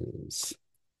is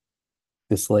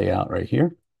this layout right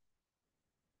here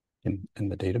in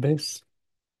the database.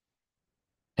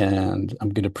 And I'm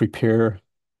going to prepare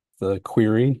the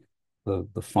query, the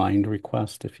find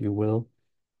request, if you will.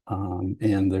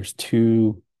 And there's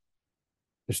two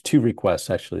requests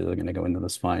actually that are going to go into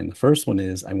this find. The first one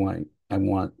is I want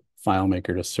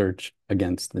FileMaker to search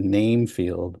against the name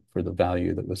field for the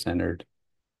value that was entered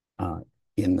uh,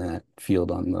 in that field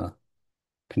on the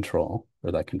control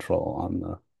or that control on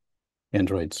the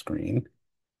Android screen.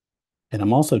 And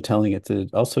I'm also telling it to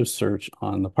also search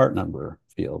on the part number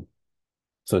field.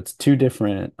 So it's two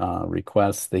different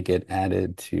requests. They get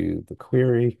added to the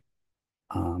query.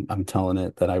 I'm telling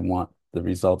it that I want the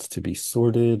results to be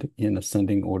sorted in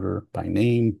ascending order by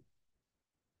name.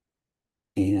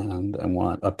 And I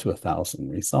want up to 1,000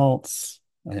 results.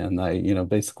 And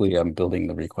basically I'm building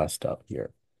the request up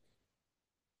here.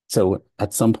 So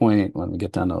at some point, when we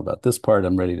get down to about this part,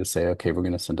 I'm ready to say, okay, we're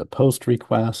going to send a post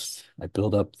request. I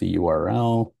build up the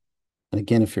URL. And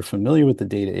again, if you're familiar with the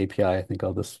data API, I think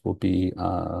all this will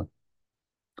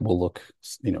look,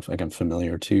 if again,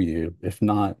 familiar to you. If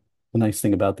not, the nice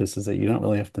thing about this is that you don't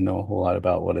really have to know a whole lot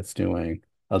about what it's doing,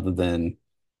 other than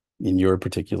in your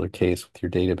particular case with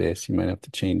your database, you might have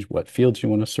to change what fields you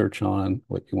want to search on,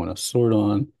 what you want to sort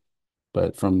on.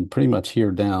 But from pretty much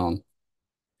here down,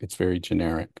 it's very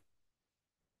generic.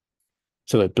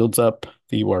 So it builds up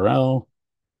the URL,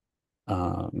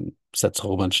 sets a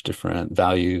whole bunch of different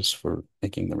values for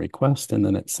making the request, and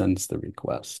then it sends the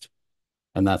request.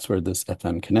 And that's where this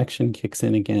FM connection kicks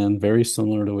in again, very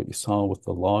similar to what you saw with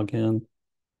the login.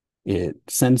 It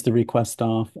sends the request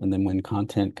off, and then when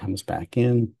content comes back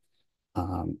in,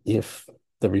 if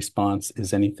the response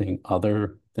is anything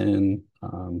other than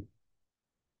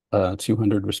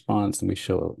 200 response, then we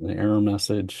show an error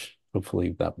message.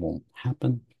 Hopefully that won't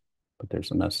happen, but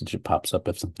there's a message that pops up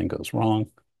if something goes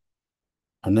wrong.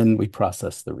 And then we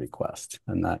process the request,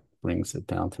 and that brings it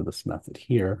down to this method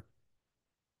here.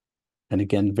 And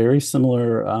again, very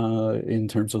similar in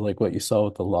terms of like what you saw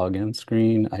with the login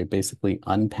screen. I basically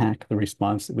unpack the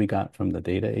response that we got from the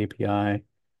data API.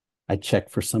 I check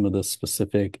for some of the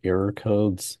specific error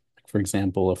codes. For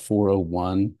example, a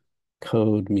 401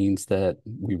 code means that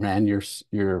we ran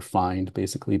your find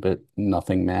basically, but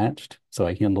nothing matched. So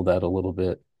I handle that a little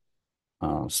bit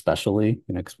specially,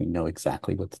 because we know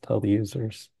exactly what to tell the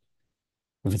users.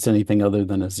 If it's anything other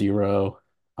than a zero,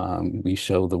 we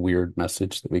show the weird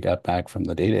message that we got back from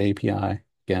the data API.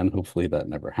 Again, hopefully that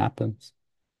never happens.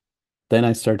 Then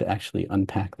I start to actually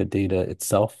unpack the data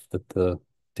itself that the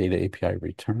data API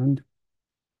returned.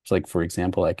 So like, for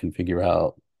example, I can figure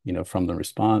out, from the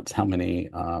response, how many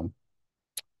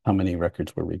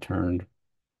records were returned.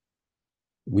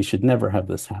 We should never have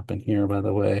this happen here, by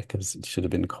the way, because it should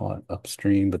have been caught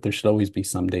upstream, but there should always be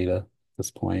some data at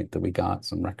this point that we got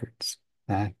some records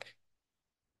back.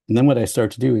 And then what I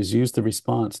start to do is use the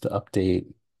response to update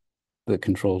the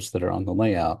controls that are on the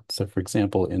layout. So for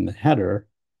example, in the header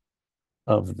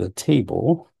of the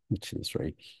table, which is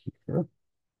right here,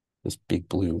 this big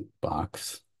blue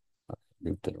box, I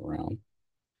moved it around.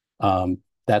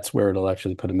 That's where it'll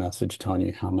actually put a message telling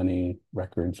you how many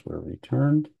records were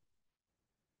returned.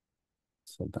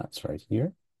 So that's right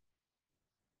here.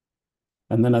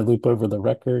 And then I loop over the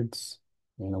records,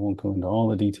 and I won't go into all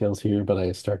the details here, but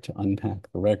I start to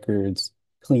unpack the records,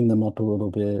 clean them up a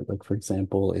little bit. Like for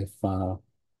example, if the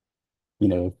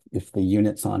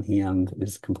units on hand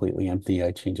is completely empty,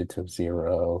 I change it to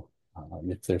zero.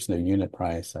 If there's no unit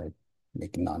price, I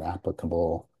make it not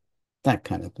applicable, that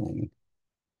kind of thing.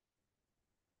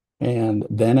 And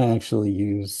then I actually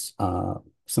use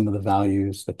some of the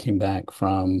values that came back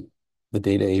from the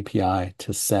data API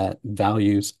to set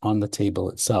values on the table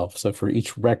itself. So for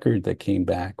each record that came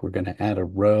back, we're going to add a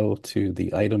row to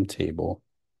the item table.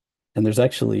 And there's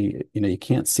actually, you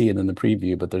can't see it in the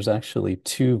preview, but there's actually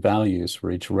two values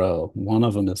for each row. One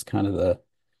of them is kind of the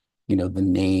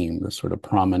name, the sort of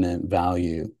prominent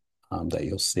value that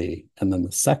you'll see. And then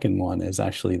the second one is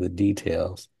actually the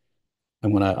details.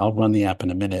 And I'll run the app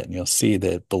in a minute, and you'll see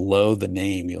that below the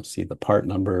name, you'll see the part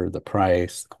number, the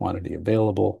price, the quantity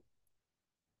available.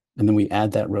 And then we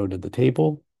add that row to the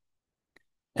table.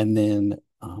 And then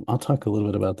I'll talk a little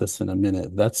bit about this in a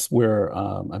minute. That's where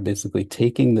I'm basically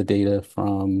taking the data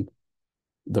from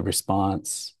the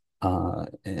response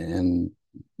and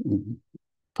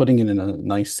putting it in a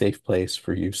nice, safe place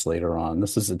for use later on.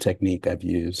 This is a technique I've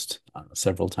used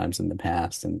several times in the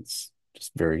past, and it's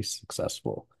just very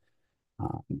successful.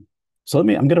 Um, so I'm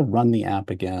going to run the app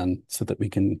again so that we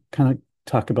can kind of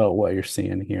talk about what you're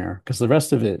seeing here, because the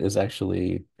rest of it is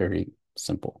actually very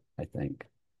simple, I think.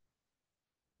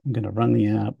 I'm going to run the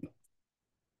app.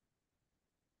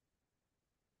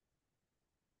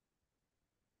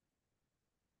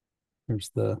 There's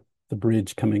the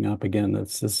bridge coming up again.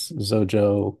 That's this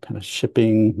Xojo kind of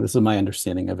shipping. This is my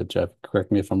understanding of it, Jeff.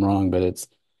 Correct me if I'm wrong, but it's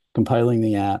compiling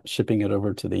the app, shipping it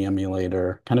over to the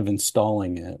emulator, kind of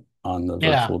installing it on the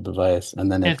Yeah. virtual device,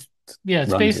 and then it It's yeah,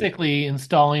 it's runs it. basically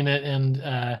installing it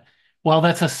and while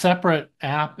that's a separate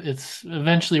app, it's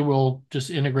eventually we'll just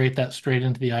integrate that straight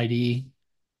into the IDE.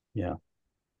 Yeah. All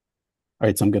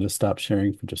right, so I'm going to stop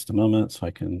sharing for just a moment so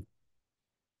I can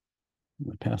put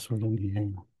my password in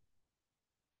here.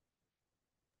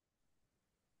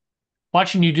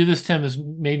 Watching you do this, Tim, has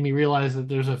made me realize that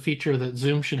there's a feature that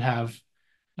Zoom should have.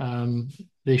 Um,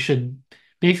 they should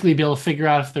basically be able to figure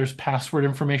out if there's password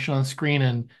information on screen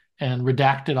and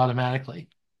redact it automatically.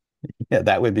 Yeah,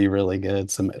 that would be really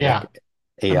good. Some Yeah, like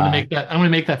AI. I'm gonna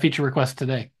make that feature request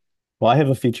today. Well, I have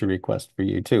a feature request for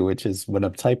you too, which is when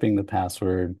I'm typing the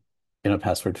password in a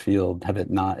password field, have it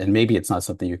not, and maybe it's not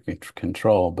something you can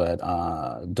control, but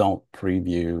don't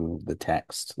preview the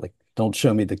text. Like, don't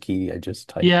show me the key I just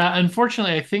typed. Yeah,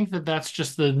 unfortunately, I think that that's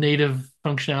just the native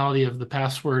functionality of the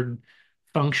password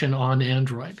function on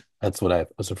Android. That's what I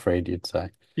was afraid you'd say.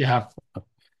 Yeah. Oh,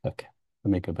 okay,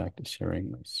 let me go back to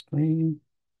sharing my screen.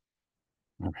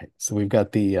 All right, so we've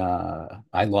got the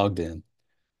I logged in.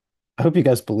 I hope you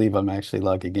guys believe I'm actually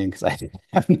logging in because I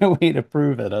have no way to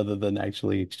prove it other than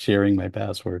actually sharing my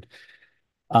password.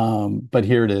 But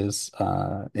here it is.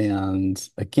 And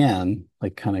again,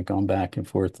 like kind of going back and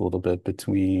forth a little bit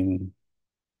between,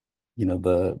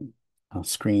 the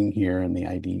screen here and the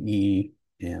IDE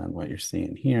and what you're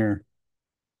seeing here.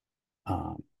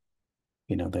 Um,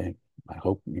 they, I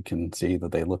hope you can see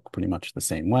that they look pretty much the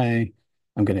same way.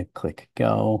 I'm going to click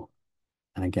go.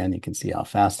 And again, you can see how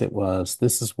fast it was.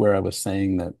 This is where I was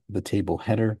saying that the table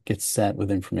header gets set with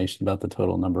information about the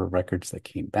total number of records that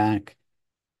came back.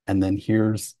 And then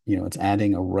here's, it's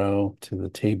adding a row to the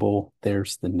table.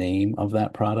 There's the name of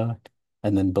that product.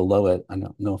 And then below it, I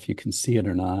don't know if you can see it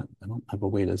or not. I don't have a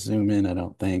way to zoom in, I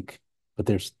don't think, but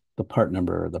there's the part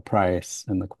number, the price,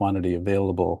 and the quantity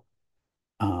available,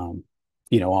 um,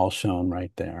 all shown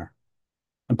right there.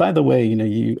 And by the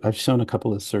way, I've shown a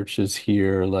couple of searches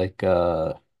here, like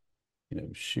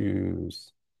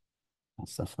shoes, and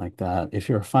stuff like that. If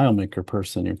you're a FileMaker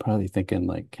person, you're probably thinking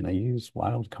like, can I use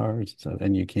wildcards? So,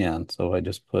 and you can. So I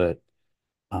just put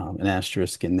an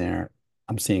asterisk in there.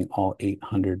 I'm seeing all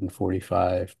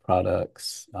 845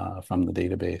 products from the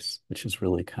database, which is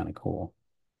really kind of cool.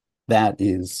 That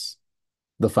is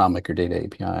the FileMaker Data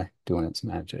API doing its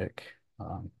magic.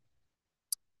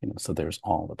 So there's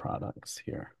all the products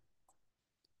here.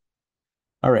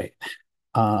 All right.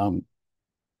 Um,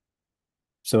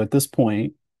 so at this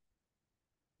point,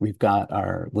 we've got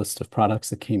our list of products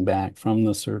that came back from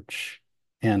the search.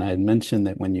 And I had mentioned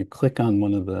that when you click on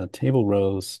one of the table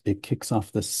rows, it kicks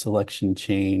off this selection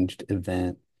changed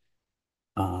event.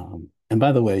 And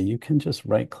by the way, you can just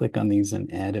right click on these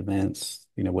and add events,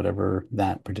 whatever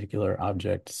that particular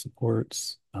object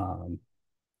supports.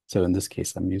 So in this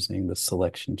case, I'm using the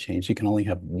selection change. You can only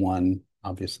have one,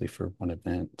 obviously, for one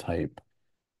event type.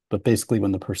 But basically,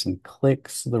 when the person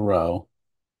clicks the row,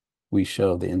 we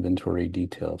show the inventory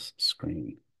details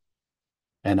screen.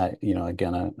 And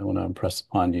again, I want to impress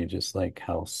upon you just like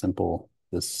how simple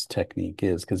this technique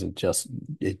is because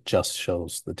it just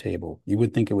shows the table. You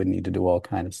would think it would need to do all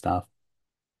kind of stuff,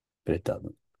 but it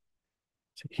doesn't.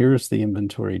 So here's the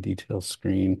inventory details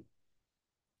screen,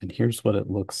 and here's what it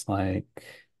looks like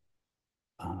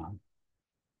um,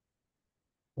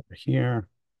 over here.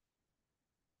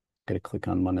 Got to click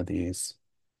on one of these,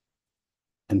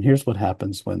 and here's what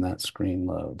happens when that screen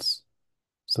loads.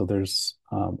 So there's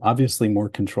obviously more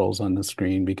controls on the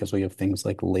screen because we have things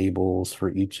like labels for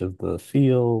each of the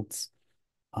fields,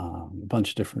 a bunch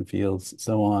of different fields,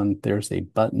 so on. There's a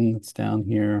button that's down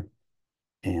here,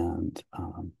 and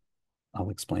I'll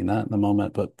explain that in a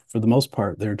moment. But for the most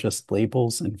part, they're just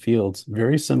labels and fields,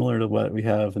 very similar to what we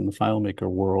have in the FileMaker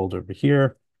world over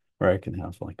here, where I can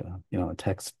have like a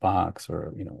text box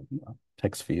or, a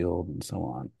text field and so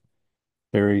on.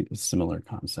 Very similar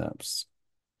concepts.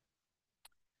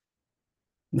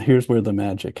 Here's where the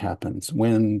magic happens.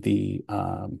 When the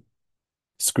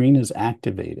screen is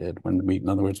activated, in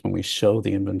other words, when we show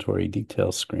the inventory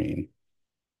detail screen,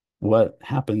 what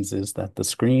happens is that the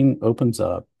screen opens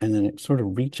up and then it sort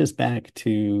of reaches back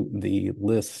to the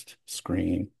list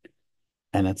screen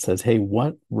and it says, hey,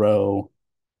 what row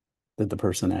did the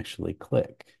person actually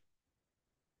click?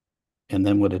 And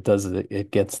then what it does is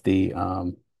it gets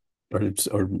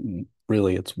or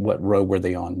really it's what row were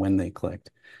they on when they clicked.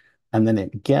 And then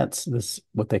it gets this,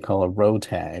 what they call a row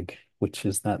tag, which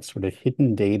is that sort of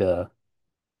hidden data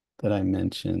that I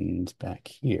mentioned back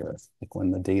here. Like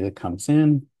when the data comes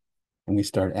in and we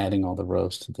start adding all the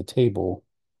rows to the table,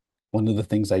 one of the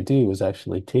things I do is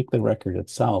actually take the record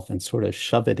itself and sort of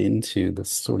shove it into this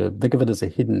sort of, think of it as a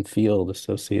hidden field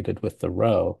associated with the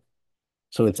row.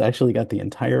 So it's actually got the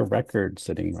entire record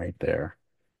sitting right there,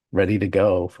 ready to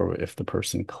go for if the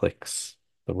person clicks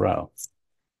the row.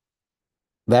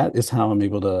 That is how I'm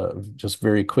able to just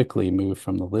very quickly move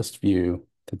from the list view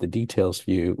to the details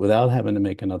view without having to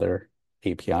make another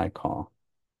API call.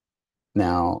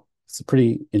 Now, it's a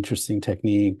pretty interesting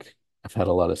technique. I've had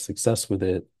a lot of success with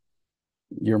it.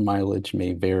 Your mileage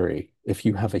may vary. If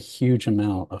you have a huge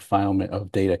amount of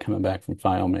of data coming back from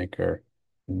FileMaker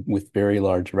with very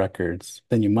large records,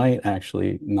 then you might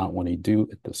actually not want to do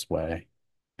it this way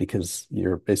because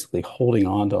you're basically holding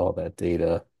on to all that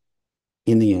data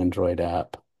in the Android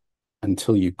app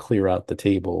until you clear out the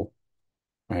table,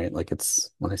 right? Like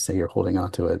it's when I say you're holding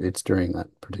on to it, it's during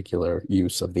that particular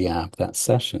use of the app, that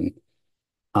session.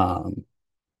 Um,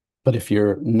 but if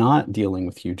you're not dealing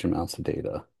with huge amounts of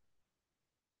data,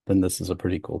 then this is a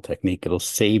pretty cool technique. It'll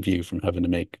save you from having to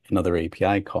make another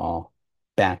API call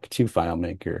back to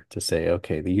FileMaker to say,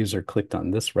 okay, the user clicked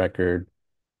on this record.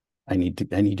 I need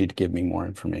you to give me more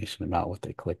information about what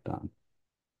they clicked on.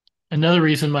 Another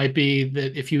reason might be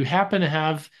that if you happen to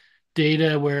have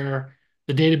data where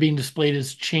the data being displayed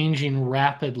is changing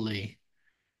rapidly,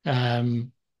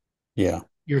 um, Yeah,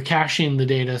 you're caching the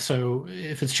data. So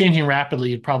if it's changing rapidly,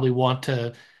 you'd probably want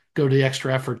to go to the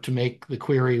extra effort to make the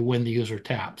query when the user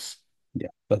taps. yeah,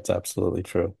 that's absolutely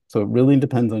true. So it really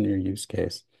depends on your use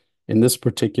case. In this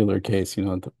particular case,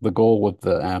 the goal with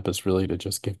the app is really to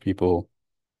just give people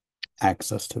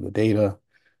access to the data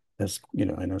as,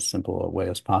 in as simple a way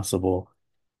as possible.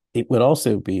 It would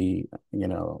also be,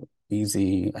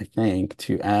 easy, I think,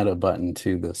 to add a button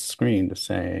to the screen to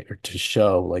say, or to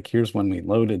show, like, here's when we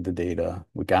loaded the data,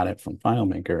 we got it from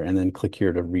FileMaker, and then click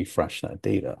here to refresh that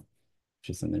data, which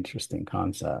is an interesting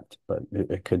concept, but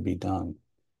it could be done.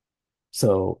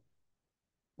 So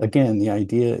again, the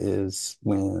idea is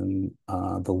when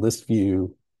the list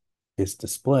view is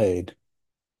displayed,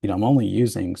 I'm only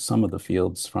using some of the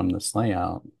fields from this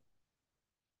layout.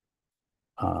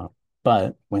 Uh,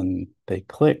 but when they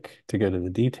click to go to the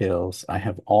details, I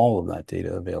have all of that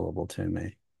data available to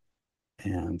me.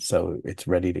 And so it's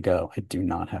ready to go. I do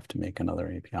not have to make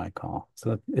another API call.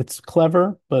 So it's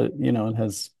clever, but it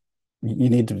has you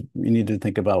need to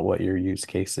think about what your use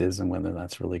case is and whether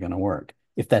that's really going to work.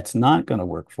 If that's not going to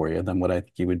work for you, then what I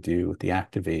think you would do with the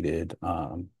activated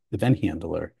event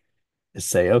handler is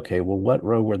say, okay, well, what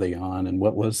row were they on and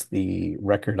what was the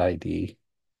record ID,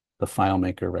 the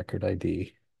FileMaker record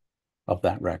ID of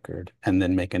that record, and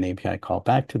then make an API call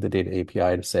back to the data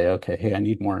API to say, okay, hey, I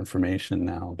need more information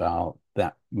now about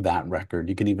that record.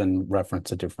 You could even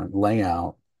reference a different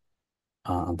layout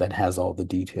that has all the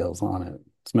details on it.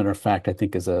 As a matter of fact, I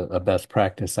think as a best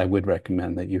practice, I would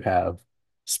recommend that you have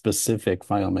specific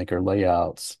FileMaker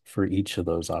layouts for each of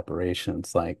those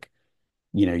operations. Like,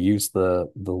 use the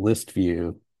list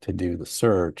view to do the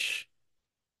search,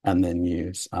 and then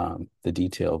use the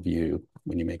detail view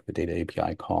when you make the data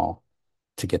API call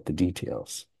to get the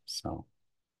details. So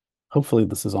hopefully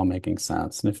this is all making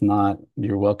sense. And if not,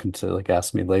 you're welcome to like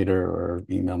ask me later or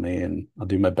email me and I'll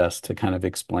do my best to kind of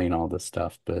explain all this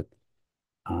stuff. But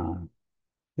uh,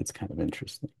 it's kind of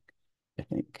interesting, I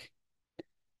think.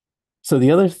 So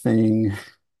the other thing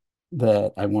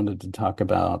that I wanted to talk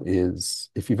about is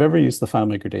if you've ever used the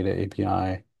FileMaker Data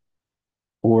API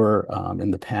or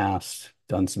in the past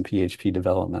done some PHP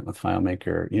development with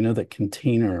FileMaker, you know that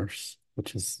containers,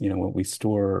 which is, what we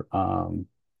store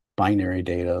binary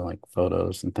data like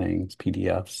photos and things,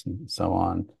 PDFs and so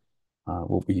on,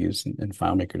 what we use in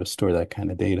FileMaker to store that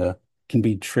kind of data can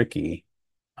be tricky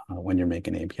when you're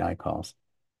making API calls.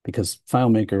 Because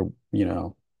FileMaker,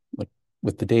 like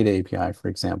with the data API, for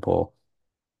example,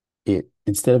 it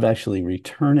instead of actually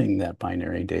returning that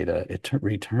binary data, it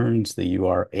returns the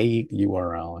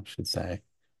URL, I should say,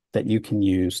 that you can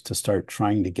use to start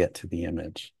trying to get to the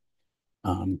image.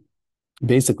 Um,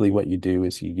 Basically, what you do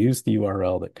is you use the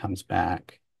URL that comes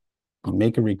back, you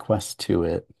make a request to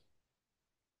it,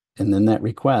 and then that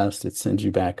request, it sends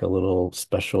you back a little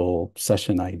special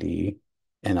session ID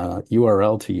and a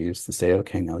URL to use to say,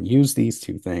 okay, now use these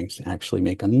two things to actually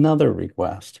make another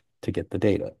request to get the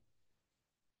data.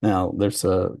 Now, there's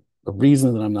a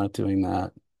reason that I'm not doing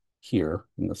that here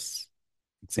in this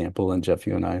example. And Jeff,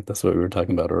 you and I, that's what we were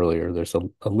talking about earlier. There's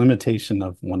a limitation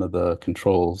of one of the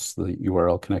controls, the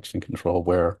URL connection control,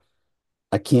 where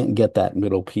I can't get that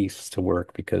middle piece to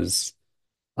work because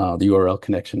the URL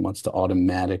connection wants to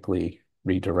automatically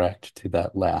redirect to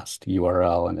that last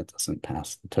URL and it doesn't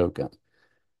pass the token.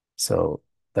 So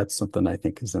that's something I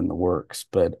think is in the works.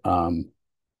 But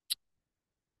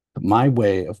my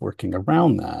way of working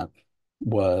around that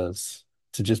was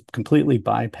to just completely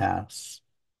bypass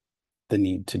the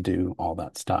need to do all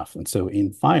that stuff. And so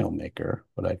in FileMaker,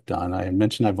 what I've done, I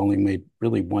mentioned I've only made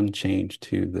really one change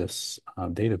to this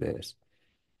database,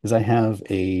 is I have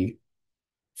a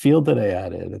field that I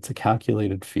added. It's a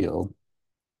calculated field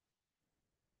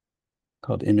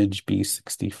called image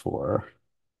B64.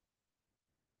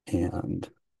 And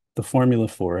the formula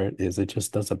for it is it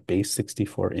just does a base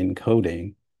 64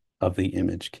 encoding of the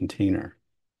image container.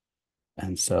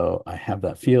 And so I have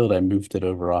that field. I moved it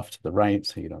over off to the right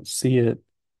so you don't see it.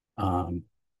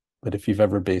 But if you've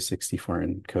ever base 64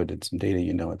 encoded some data,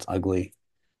 you know it's ugly.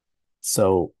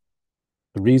 So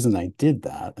the reason I did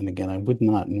that, and again, I would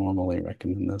not normally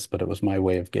recommend this, but it was my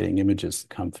way of getting images to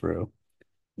come through,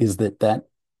 is that that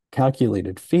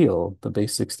calculated field, the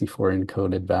base 64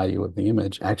 encoded value of the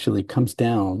image, actually comes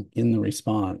down in the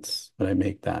response when I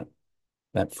make that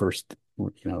first,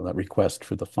 that request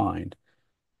for the find,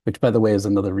 which by the way is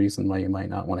another reason why you might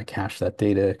not want to cache that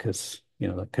data because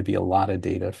that could be a lot of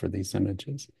data for these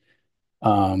images.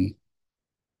 Um,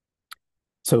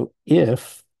 so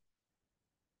if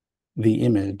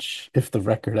the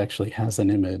record actually has an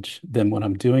image, then what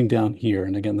I'm doing down here,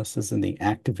 and again, this is in the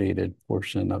activated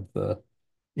portion of the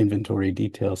inventory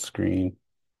details screen,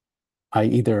 I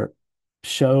either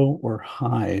show or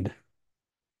hide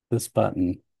this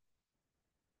button,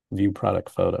 view product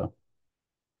photo.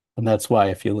 And that's why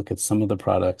if you look at some of the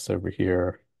products over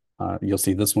here, you'll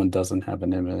see this one doesn't have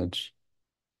an image.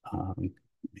 Let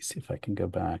me see if I can go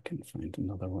back and find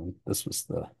another one. This was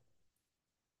the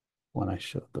one I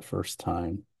showed the first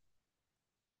time.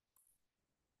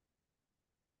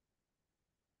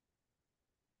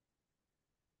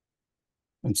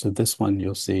 And so this one,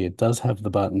 you'll see it does have the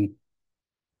button,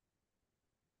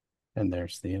 and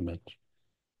there's the image.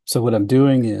 So what I'm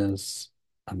doing is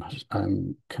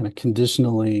I'm kind of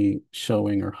conditionally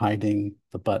showing or hiding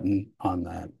the button on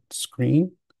that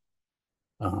screen.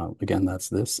 Again, that's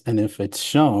this. And if it's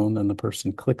shown and the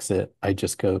person clicks it, I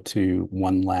just go to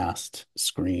one last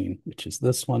screen, which is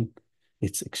this one.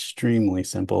 It's extremely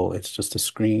simple. It's just a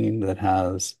screen that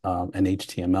has an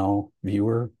HTML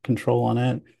viewer control on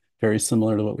it, very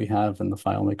similar to what we have in the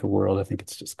FileMaker world. I think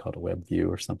it's just called a web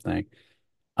view or something.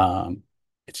 Um,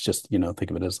 it's just, think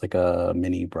of it as like a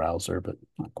mini browser, but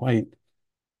not quite.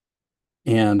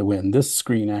 And when this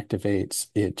screen activates,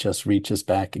 it just reaches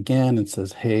back again and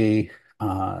says, hey,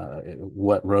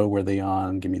 what row were they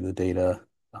on? Give me the data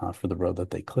for the row that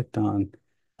they clicked on.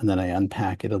 And then I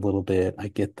unpack it a little bit. I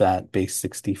get that base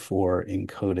 64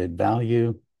 encoded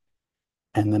value.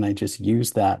 And then I just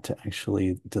use that to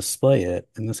actually display it.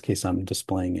 In this case, I'm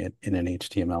displaying it in an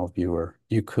HTML viewer.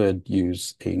 You could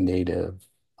use a native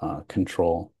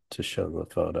control to show the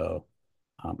photo.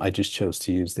 I just chose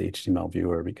to use the HTML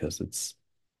viewer because it's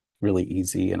really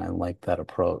easy and I like that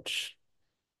approach.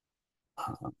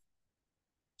 Uh,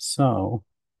 so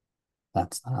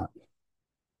that's that.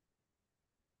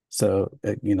 So,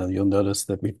 you'll notice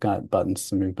that we've got buttons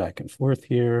to move back and forth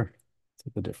here to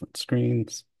the different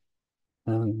screens.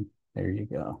 And there you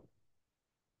go.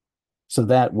 So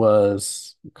that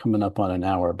was coming up on an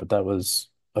hour, but that was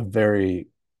a very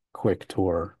quick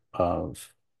tour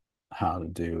of how to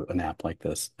do an app like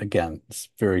this. Again, it's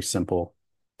very simple.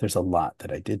 There's a lot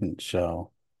that I didn't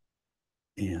show.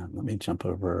 And let me jump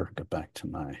over, go back to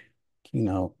my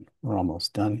keynote. We're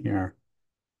almost done here.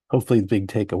 Hopefully, the big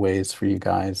takeaways for you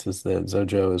guys is that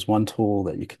Xojo is one tool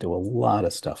that you can do a lot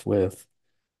of stuff with.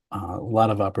 A lot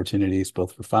of opportunities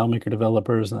both for FileMaker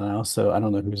developers and I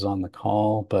don't know who's on the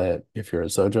call, but if you're a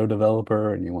Xojo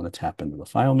developer and you want to tap into the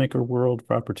FileMaker world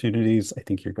for opportunities, I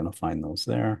think you're going to find those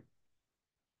there.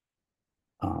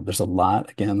 There's a lot,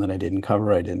 again, that I didn't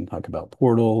cover. I didn't talk about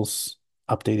portals,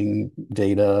 updating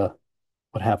data,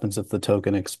 what happens if the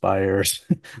token expires,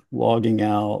 logging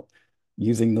out,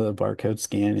 using the barcode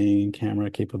scanning, camera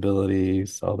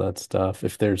capabilities, all that stuff.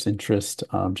 If there's interest,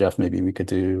 Jeff, maybe we could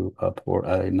do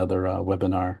another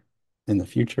webinar in the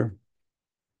future.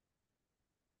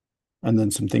 And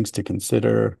then some things to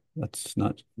consider. That's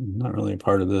not really a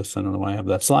part of this. I don't know why I have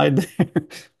that slide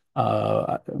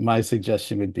there. My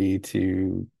suggestion would be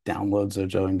to download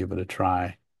Xojo and give it a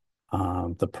try.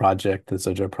 The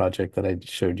Xojo project that I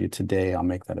showed you today, I'll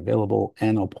make that available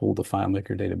and I'll pull the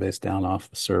FileMaker database down off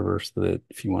the server so that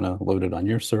if you want to load it on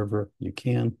your server, you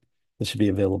can. It should be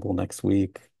available next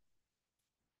week.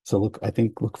 So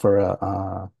look for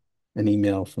an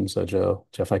email from Xojo.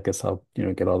 Jeff, I guess I'll,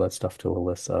 get all that stuff to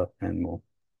Alyssa and we'll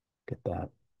get that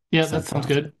Yeah, that sent sounds out.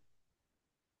 good.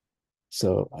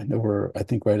 So I know I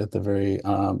think right at the very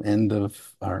end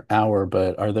of our hour,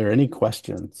 but are there any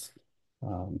questions?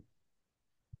 Um,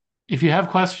 If you have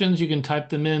questions, you can type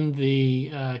them in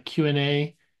the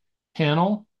Q&A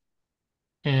panel.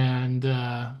 And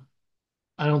I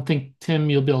don't think, Tim,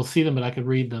 you'll be able to see them, but I could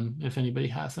read them if anybody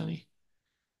has any.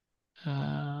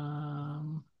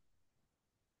 Um,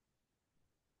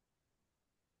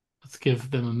 let's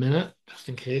give them a minute just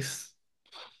in case.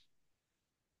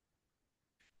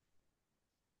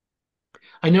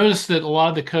 I noticed that a lot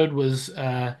of the code was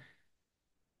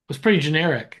pretty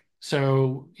generic.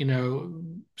 So,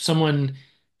 someone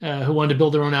who wanted to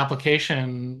build their own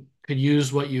application could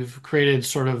use what you've created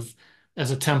sort of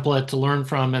as a template to learn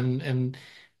from, and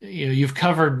you've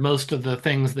covered most of the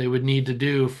things they would need to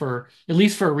do for at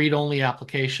least for a read-only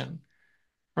application,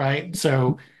 right?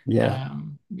 So, Yeah.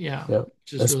 yeah, Yeah.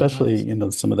 which is really Especially,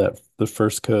 nice. some of that, the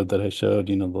first code that I showed,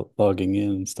 logging in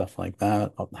and stuff like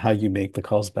that, how you make the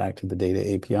calls back to the data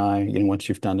API. Once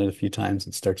you've done it a few times,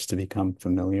 it starts to become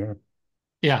familiar.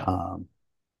 Yeah, Um,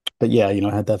 but yeah,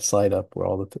 I had that slide up where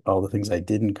all the things I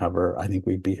didn't cover. I think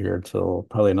we'd be here till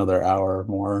probably another hour or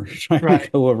more trying to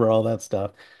right. go over all that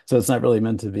stuff. So it's not really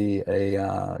meant to be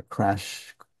a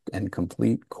crash and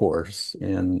complete course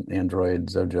in Android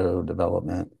Xojo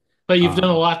development. But you've done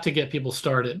a Um, lot to get people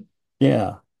started.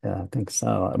 yeah, yeah, I think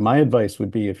so. My advice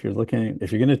would be if you're going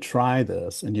to try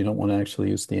this and you don't want to actually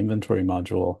use the inventory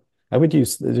module, I would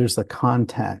there's a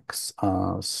contacts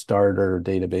starter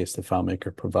database that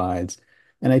FileMaker provides.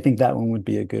 And I think that one would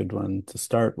be a good one to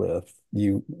start with.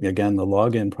 Again, the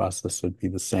login process would be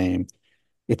the same.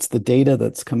 It's the data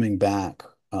that's coming back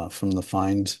from the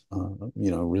find,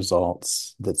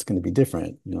 results that's going to be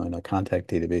different. In a contact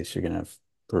database, you're going to have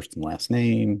first and last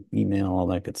name, email, all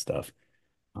that good stuff.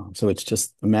 So it's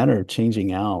just a matter of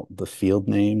changing out the field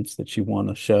names that you want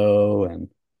to show and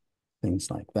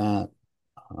things like that.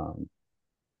 Um,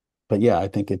 but yeah, I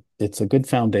think it's a good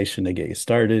foundation to get you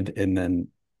started, and then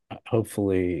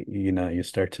hopefully, you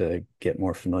start to get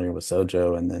more familiar with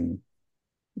Sojo, and then,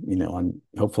 on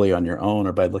hopefully on your own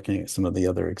or by looking at some of the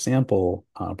other example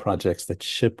projects that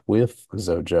ship with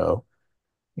Zojo,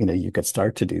 you could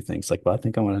start to do things like, well, I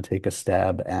think I want to take a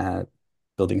stab at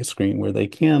building a screen where they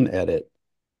can edit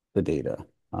the data.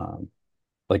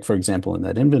 Like for example, in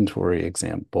that inventory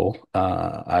example,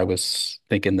 I was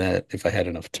thinking that if I had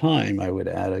enough time, I would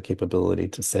add a capability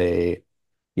to say,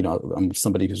 I'm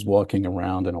somebody who's walking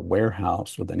around in a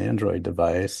warehouse with an Android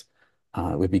device.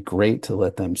 It would be great to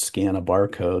let them scan a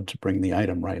barcode to bring the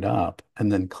item right up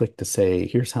and then click to say,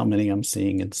 here's how many I'm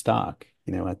seeing in stock,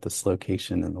 at this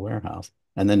location in the warehouse.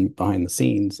 And then behind the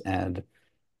scenes, add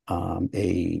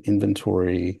a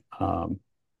inventory.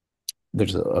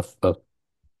 There's a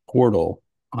portal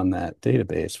on that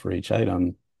database for each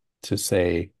item to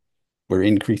say we're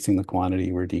increasing the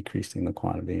quantity, we're decreasing the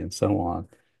quantity, and so on.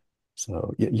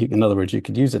 So in other words, you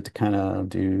could use it to kind of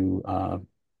do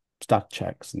stock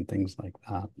checks and things like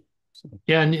that. So,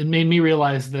 Yeah, and it made me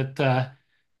realize that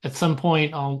at some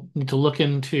point I'll need to look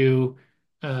into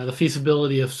the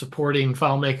feasibility of supporting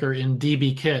FileMaker in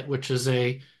dbKit, which is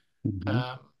mhm.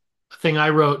 uh, a thing I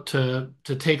wrote to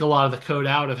take a lot of the code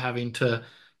out of having to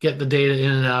get the data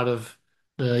in and out of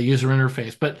the user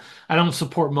interface. But I don't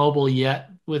support mobile yet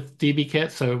with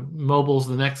dbKit, so mobile's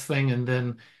the next thing, and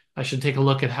then I should take a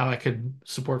look at how I could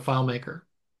support FileMaker.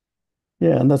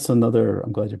 Yeah, and that's I'm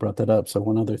glad you brought that up. So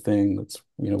one other thing that's,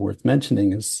 worth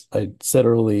mentioning is I said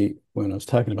early when I was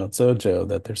talking about Zojo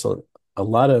that there's a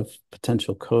lot of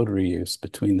potential code reuse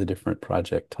between the different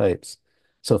project types.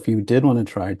 So if you did want to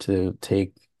try to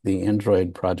take the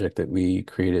Android project that we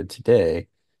created today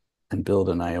and build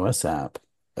an iOS app,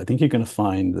 I think you're going to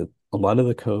find that a lot of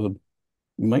the code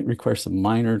might require some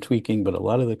minor tweaking, but a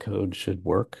lot of the code should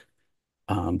work.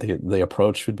 The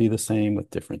approach should be the same with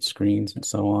different screens and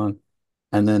so on.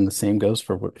 And then the same goes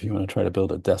for if you want to try to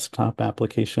build a desktop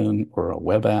application or a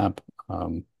web app.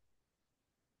 Um,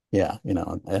 yeah,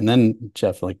 and then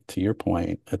Jeff, like to your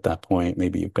point, at that point,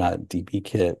 maybe you've got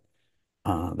dbKit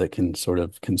that can sort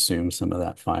of consume some of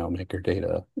that FileMaker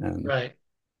data. And Right.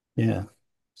 yeah,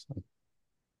 so,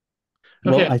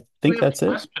 Okay. well, I We think have any that's it.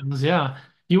 questions? Yeah.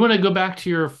 You want to go back to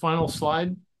your final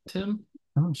slide, Tim?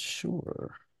 Oh,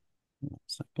 sure. One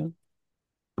second.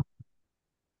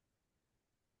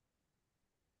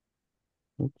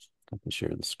 Oops, got to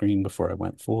share the screen before I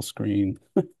went full screen.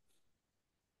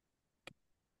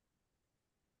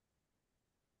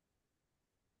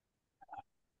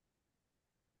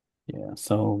 Yeah,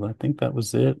 so I think that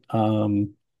was it.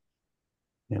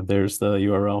 Yeah, there's the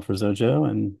URL for Zojo,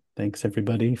 and thanks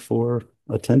everybody for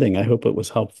attending. I hope it was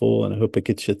helpful, and I hope it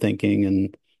gets you thinking,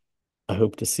 and I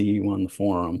hope to see you on the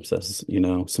forums as,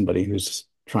 somebody who's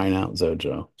trying out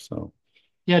Zojo. So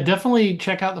Yeah, definitely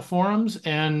check out the forums.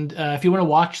 And if you want to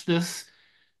watch this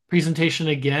presentation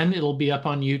again, it'll be up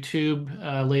on YouTube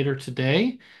later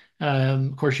today.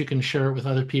 Of course, you can share it with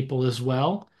other people as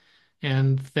well.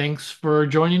 And thanks for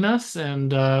joining us.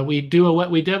 And we do a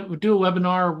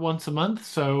webinar once a month,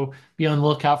 so be on the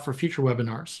lookout for future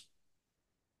webinars.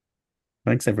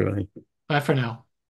 thanks everybody. Bye for now.